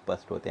उदाहरणातून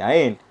स्पष्ट होते.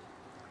 And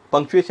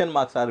punctuation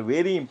marks are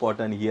very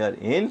important here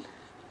in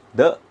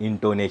the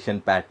intonation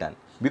pattern,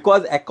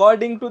 because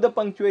according to the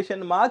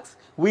punctuation marks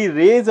we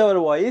raise our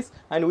voice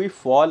and we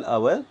fall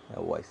our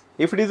voice.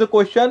 If it is a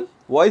question,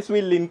 voice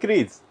will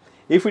increase.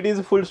 If it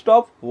is full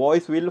stop,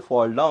 voice will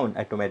fall down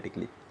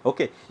automatically.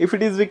 Okay, if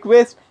it is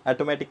request,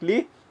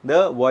 automatically the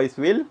voice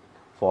will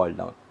fall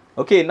down.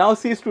 Okay, now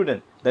see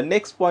student, the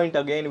next point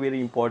again very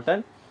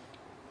important,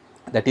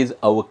 that is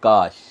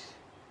avakash.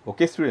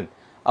 Okay student,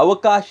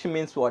 avakash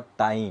means what,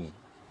 time.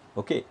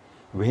 Okay,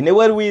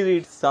 whenever we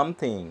read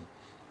something,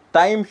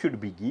 time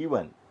should be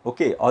given.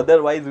 Okay,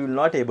 otherwise we will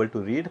not able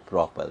to read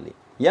properly.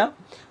 या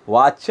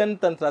वाचन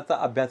तंत्राचा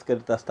अभ्यास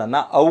करत असताना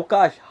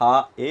अवकाश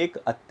हा एक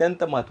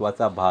अत्यंत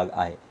महत्त्वाचा भाग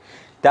आहे.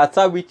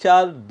 त्याचा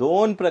विचार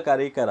दोन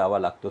प्रकारे करावा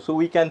लागतो. So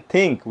we can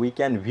think, we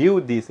can view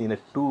this in a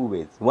two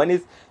ways. One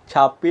is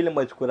छापील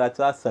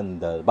मजकुराचा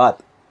संदर्भात,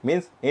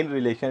 means in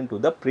relation to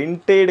the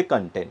printed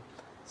content.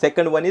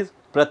 Second one is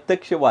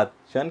प्रत्यक्ष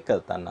वाचन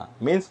करताना,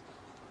 means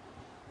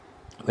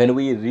when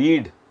we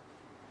read.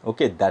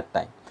 Okay, that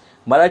time.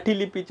 Marathi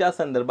लिपीच्या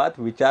संदर्भात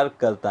विचार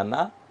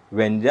करताना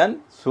व्यंजन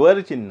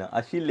स्वरचिन्ह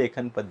अशी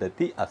लेखन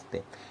पद्धती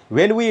असते.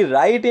 When we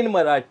write in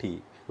Marathi,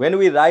 when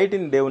we write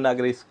in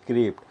Devanagari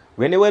script,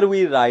 whenever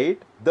we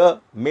write, the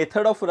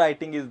method of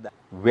writing is that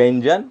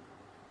vyanjan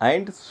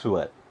and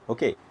swar.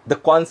 Okay, the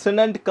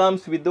consonant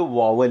comes with the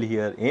vowel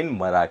here in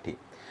Marathi.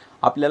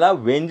 आपल्याला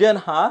व्यंजन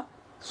हा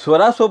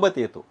स्वरासोबत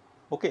येतो.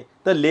 Okay,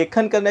 तर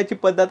लेखन करण्याची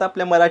पद्धत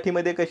आपल्या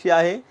मराठीमध्ये कशी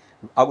आहे,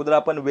 अगोदर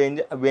आपण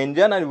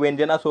व्यंजन आणि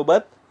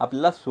व्यंजनासोबत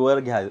आपल्याला स्वर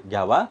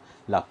घ्यावा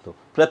लागतो.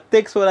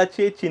 प्रत्येक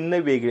स्वराचे चिन्ह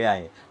वेगळे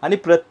आहे आणि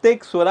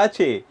प्रत्येक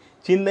स्वराचे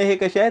चिन्ह हे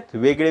कसे आहेत,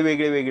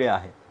 वेगळे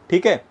आहे.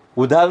 ठीक आहे.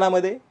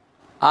 उदाहरणामध्ये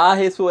आ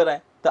हे स्वर आहे,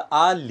 तर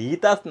आ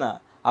लिहित असताना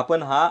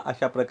आपण हा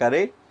अशा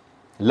प्रकारे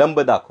लंब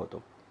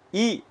दाखवतो.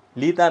 ई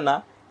लिहिताना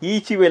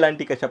ईची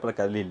वेलांटी कशा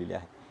प्रकारे लिहिलेली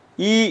आहे,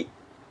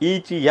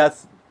 ईची ह्या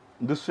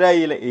दुसऱ्या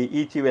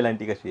ईची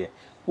वेलांटी कशी आहे.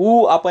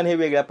 ऊ आपण हे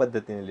वेगळ्या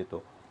पद्धतीने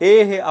लिहितो,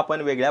 ए हे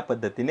आपण वेगळ्या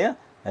पद्धतीने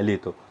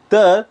लिहितो.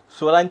 तर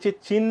स्वरांचे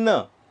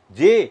चिन्ह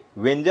जे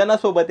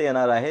व्यंजनासोबत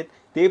येणार आहेत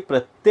ते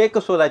प्रत्येक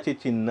स्वराचे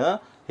चिन्ह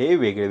हे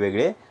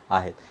वेगळे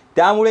आहेत.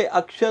 त्यामुळे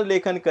अक्षर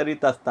लेखन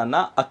करीत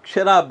असताना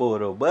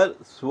अक्षराबरोबर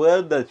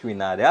स्वर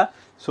दर्शविणाऱ्या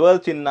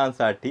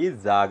स्वरचिन्हांसाठी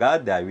जागा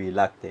द्यावी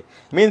लागते.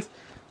 मीन्स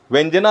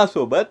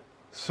व्यंजनासोबत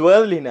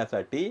स्वर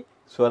लिहिण्यासाठी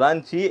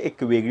स्वरांची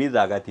एक वेगळी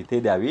जागा तिथे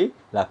द्यावी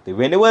लागते.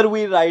 Whenever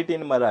we write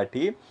in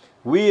Marathi,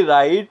 we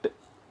write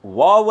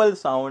vowel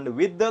sound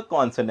with the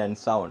consonant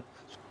sound.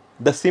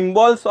 the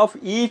symbols of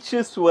each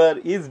swer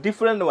is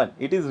different one.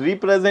 It is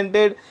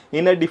represented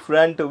in a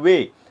different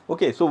way.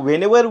 Okay, so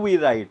whenever we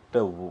write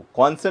a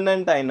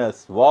consonant and a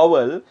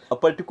vowel, a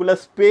particular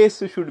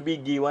space should be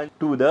given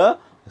to the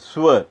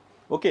स्वर.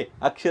 Okay,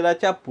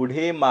 अक्षराच्या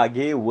पुढे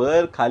मागे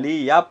वर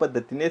खाली या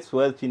पद्धतीने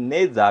स्वर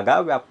चिन्हे जागा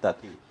व्यापतात.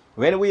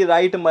 when we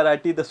write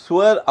Marathi, the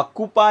स्वर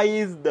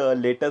occupies the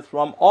letters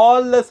from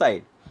all the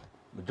side.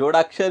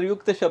 जोडाक्षर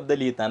युक्त शब्द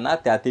लिहिताना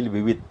त्यातील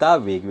विविधता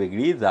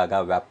वेगवेगळी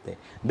जागा व्यापते.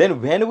 then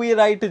when we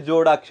write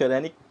जोडाक्षर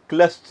आणि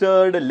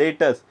clustered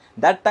letters,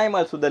 that time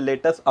also the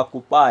letters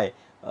occupy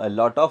a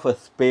lot of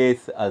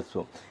space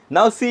also.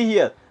 now see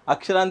here,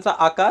 अक्षरांचा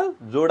आकार,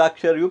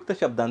 जोडाक्षर युक्त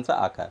शब्दांचा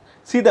आकार.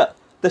 see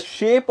the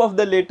shape of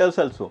the letters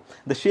also.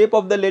 The shape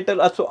of the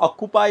letter also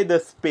occupy the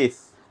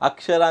space.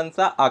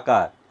 अक्षरांचा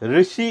आकार.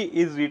 ऋषी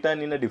is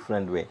written in a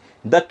different way.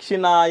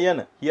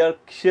 दक्षिणायन, here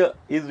क्ष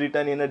is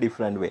written in a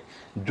different way.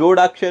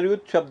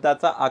 जोडाक्षरयुक्त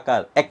शब्दाचा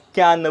आकार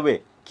 91,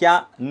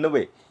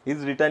 91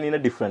 is written in a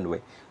different way.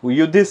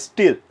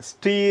 Yudhishthir,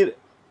 स्थिर,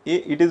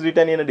 it is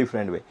written in a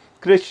different way.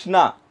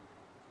 Krishna,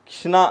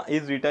 Krishna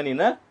is written in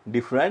a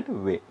different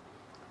way.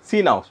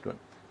 See now student,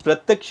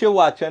 प्रत्यक्ष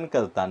वाचन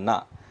करताना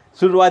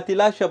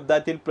सुरुवातीला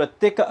शब्दातील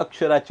प्रत्येक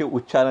अक्षराचे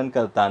उच्चारण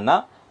करताना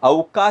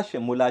अवकाश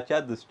मुलाच्या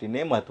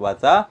दृष्टीने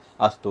महत्त्वाचा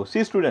असतो.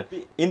 See student,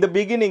 in the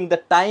beginning the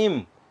time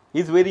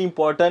is very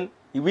important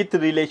with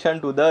relation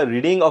to the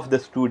reading of the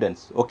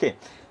students. Okay,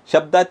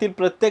 शब्दातील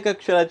प्रत्येक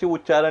अक्षराचे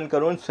उच्चारण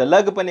करून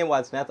सलगपणे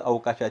वाचण्यात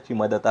अवकाशाची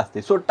मदत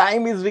असते. So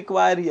time is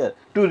required here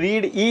to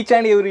read each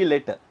and every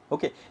letter.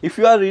 Okay, if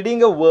you R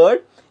reading a word,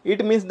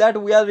 it means that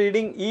we are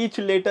reading each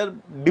letter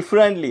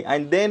differently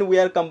and then we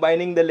are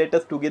combining the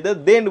letters together,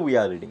 then we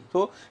are reading.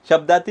 So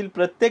शब्दातील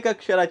प्रत्येक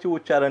अक्षराचे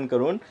उच्चारण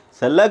करून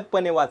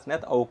सलगपणे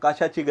वाचण्यात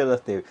अवकाशाची गरज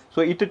असते.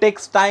 So it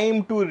takes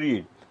time to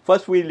read.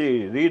 First we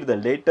read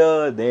the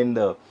letter, then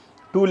the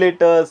two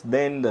letters,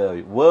 then the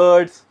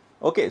words.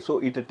 Okay,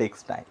 so it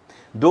takes time.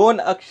 दोन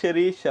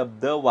अक्षरी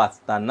शब्द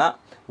वाचताना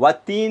व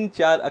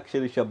 3-4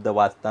 अक्षरी शब्द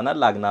वाचताना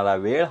लागणारा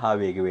वेळ हा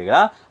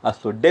वेगवेगळा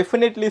असतो.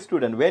 Definitely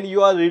student, when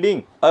you R reading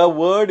a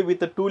word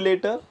with 2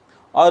 letters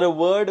or a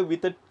word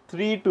with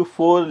 3 to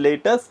 4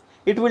 letters,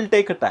 it will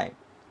take a time.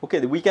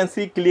 Okay, we can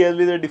see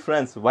clearly the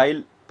difference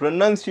while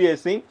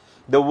pronouncing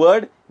the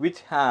word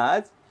which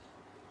has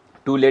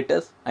 2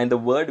 letters and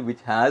the word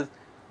which has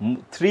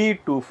 3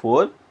 to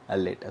 4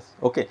 letters.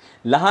 Okay,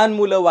 लहान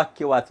मुलं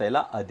वाक्य वाचायला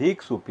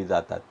अधिक सोपी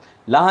जातात.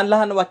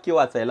 लहान वाक्य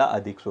वाचायला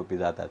अधिक सोपी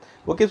जातात.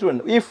 Okay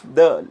student, if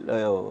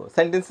the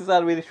sentences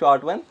R very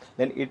short one,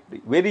 then it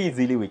very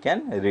easily we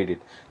can read it.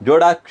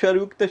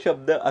 जोडाक्षरयुक्त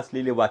शब्द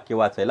असलेले वाक्य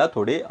वाचायला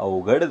थोडे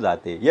अवघड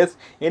जाते. Yes,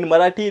 in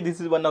Marathi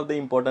this is one of the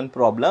important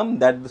problem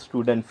that the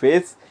student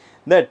face,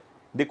 that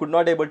they could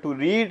not able to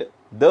read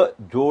the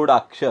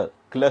jodakshar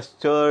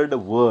clustered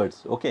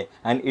words. Okay,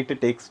 and it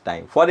takes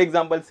time. For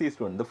example, see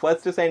student, the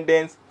first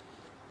sentence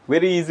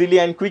very easily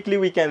and quickly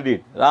we can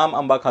read. Ram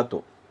amba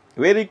khato.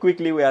 Very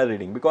quickly we are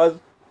reading because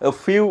a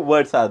few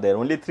words are there,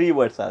 only 3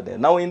 words are there.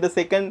 Now in the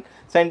second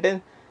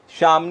sentence,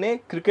 श्यामने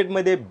cricket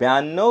मध्ये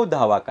 92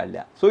 धावा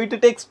काढल्या. So it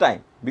takes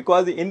time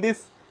because in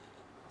this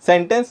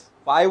sentence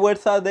 5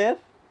 words are there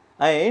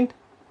and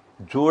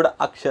जोड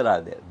अक्षर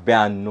are there.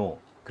 92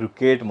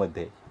 cricket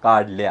मध्ये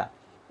काढल्या.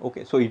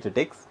 Okay, so it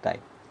takes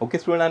time. Okay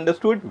student,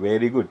 understood?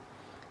 Very good.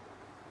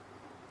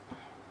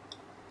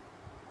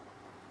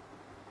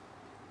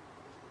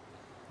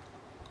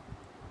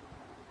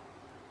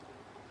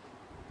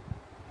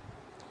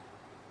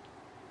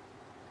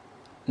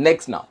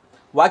 Next नाव,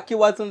 वाक्य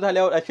वाचून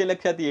झाल्यावर असे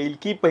लक्षात येईल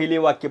की पहिले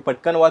वाक्य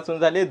पटकन वाचून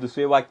झाले,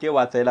 दुसरे वाक्य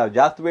वाचायला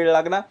जास्त वेळ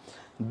लागला,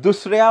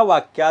 दुसऱ्या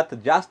वाक्यात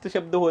जास्त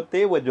शब्द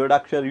होते व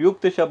जोडाक्षर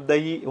युक्त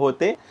शब्दही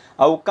होते.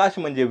 अवकाश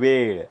म्हणजे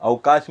वेळ,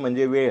 अवकाश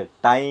म्हणजे वेळ,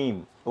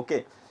 टाइम. ओके,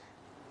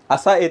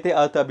 असा येथे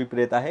अर्थ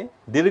अभिप्रेत आहे.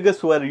 दीर्घ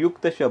स्वर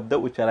युक्त शब्द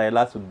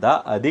उच्चारायला सुद्धा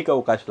अधिक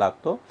अवकाश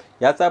लागतो.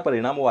 याचा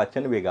परिणाम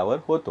वाचन वेगावर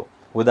होतो.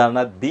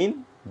 उदाहरणार्थ दिन,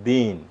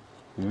 दिन,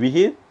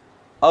 विहीर,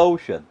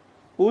 औषध,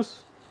 ऊस,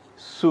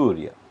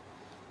 सूर्य.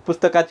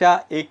 पुस्तकाच्या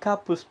एका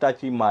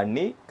पृष्ठाची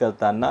मांडणी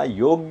करताना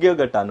योग्य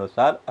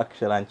गटानुसार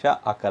अक्षरांच्या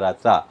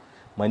आकाराचा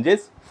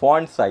म्हणजेच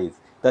फॉन्ट साइज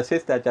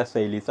तसेच त्याच्या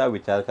शैलीचा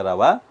विचार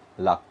करावा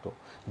लागतो.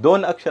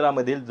 2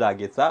 अक्षरामधील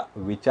जागेचा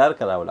विचार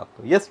करावा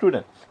लागतो. Yes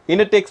student,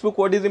 in a textbook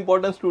what is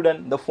important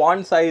student? The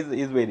font size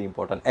is very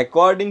important.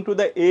 According to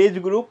the age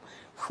group,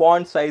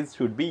 font size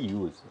should be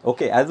used.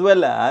 Okay, as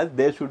well as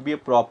there should be a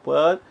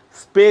proper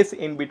space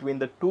in between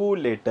the 2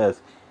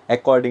 letters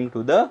according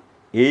to the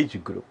age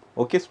group.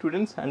 Okay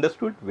students,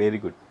 understood?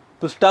 Very good.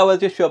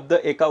 पृष्ठावरचे शब्द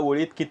एका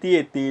ओळीत किती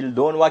येतील,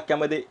 2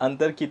 वाक्यामध्ये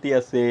अंतर किती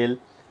असेल,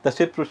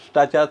 तसेच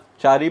पृष्ठाच्या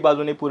चारी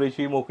बाजूने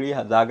पुरेशी मोकळी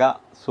जागा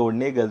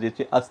सोडणे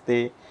गरजेचे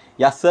असते.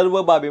 या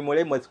सर्व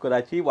बाबीमुळे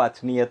मजकुराची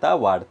वाचनीयता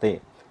वाढते.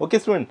 Okay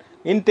student,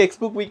 in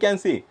textbook we can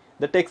see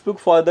the textbook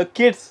for the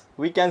kids,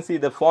 we can see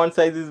the font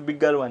size is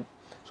bigger one.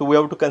 So we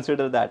have to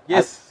consider that.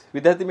 Yes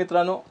विद्यार्थी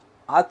मित्रांनो,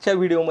 आजच्या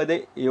व्हिडिओमध्ये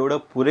एवढं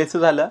पुरेसं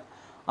झालं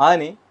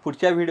आणि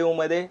पुढच्या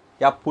व्हिडिओमध्ये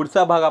या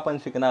पुढचा भाग आपण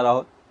शिकणार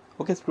आहोत.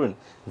 ओके स्टुडंट,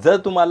 जर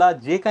तुम्हाला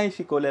जे काही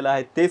शिकवलेलं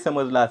आहे ते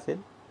समजलं असेल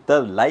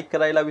तर लाईक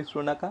करायला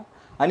विसरू नका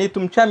आणि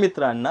तुमच्या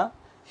मित्रांना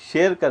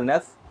शेअर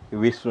करण्यास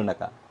विसरू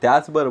नका.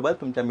 त्याचबरोबर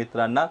तुमच्या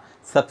मित्रांना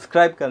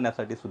सबस्क्राईब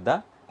करण्यासाठी सुद्धा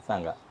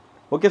सांगा.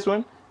 ओके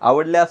स्टुडंट,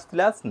 आवडले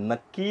असल्यास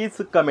नक्कीच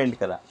कमेंट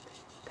करा.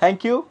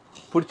 थँक्यू.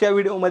 पुढच्या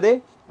व्हिडिओमध्ये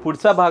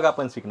पुढचा भाग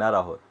आपण शिकणार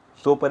आहोत.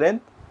 तोपर्यंत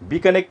be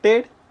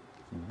connected,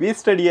 B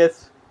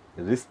studious,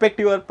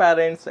 respect your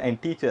parents and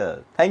teacher.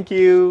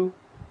 Thank you.